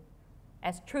wrongdoing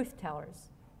as truth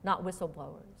tellers, not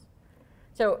whistleblowers.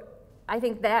 So I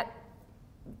think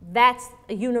that's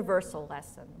a universal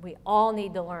lesson. We all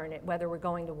need to learn it, whether we're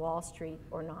going to Wall Street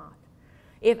or not.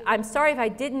 I'm sorry if I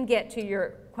didn't get to your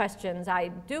questions. I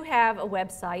do have a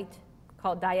website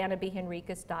called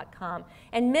dianabhenriques.com,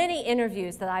 and many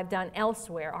interviews that I've done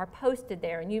elsewhere are posted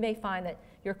there, and you may find that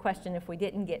your question, if we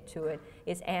didn't get to it,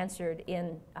 is answered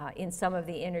in some of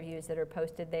the interviews that are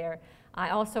posted there. I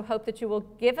also hope that you will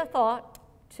give a thought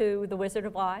to The Wizard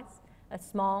of Lies. A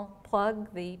small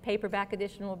plug, the paperback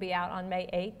edition will be out on May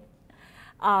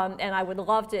 8th, and I would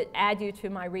love to add you to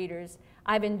my readers.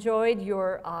 I've enjoyed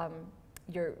your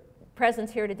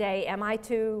presence here today. Am I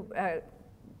to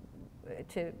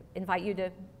invite you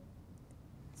to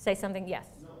say something? Yes?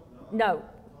 No.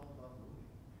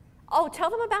 Oh, tell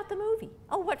them about the movie.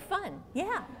 Oh, what fun.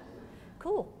 Yeah,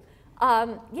 cool.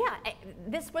 Yeah,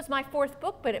 this was my 4th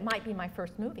book, but it might be my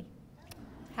 1st movie.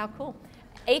 How cool.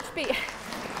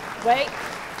 Wait.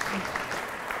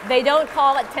 They don't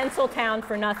call it Tinseltown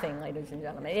for nothing, ladies and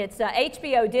gentlemen. It's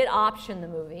HBO did option the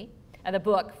movie, the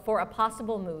book, for a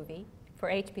possible movie for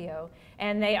HBO,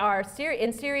 and they are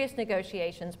in serious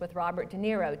negotiations with Robert De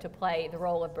Niro to play the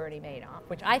role of Bernie Madoff,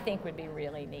 which I think would be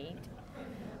really neat.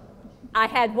 I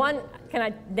had one, can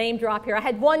I name drop here? I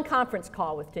had one conference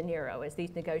call with De Niro as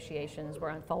these negotiations were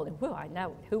unfolding. Well, I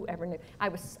know, whoever knew. I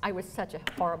was such a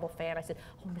horrible fan. I said,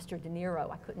 oh, Mr. De Niro,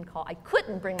 I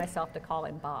couldn't bring myself to call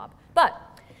him Bob.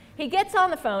 But he gets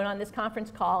on the phone on this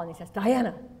conference call and he says,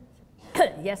 Diana,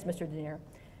 yes, Mr. De Niro,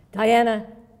 Diana,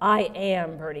 I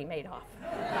am Bernie Madoff.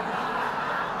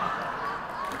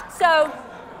 So,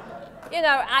 you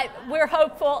know, we're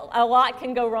hopeful. A lot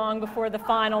can go wrong before the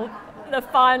final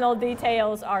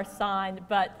details are signed,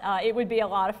 but it would be a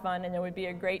lot of fun, and it would be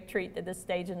a great treat at this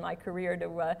stage in my career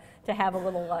to have a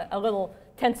little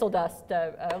tinsel dust,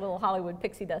 a little Hollywood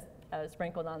pixie dust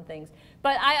sprinkled on things.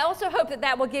 But I also hope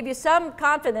that will give you some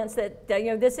confidence that you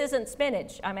know, this isn't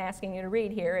spinach I'm asking you to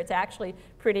read here. It's actually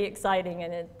pretty exciting,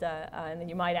 and and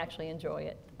you might actually enjoy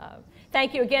it.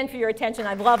 Thank you again for your attention.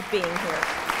 I've loved being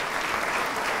here.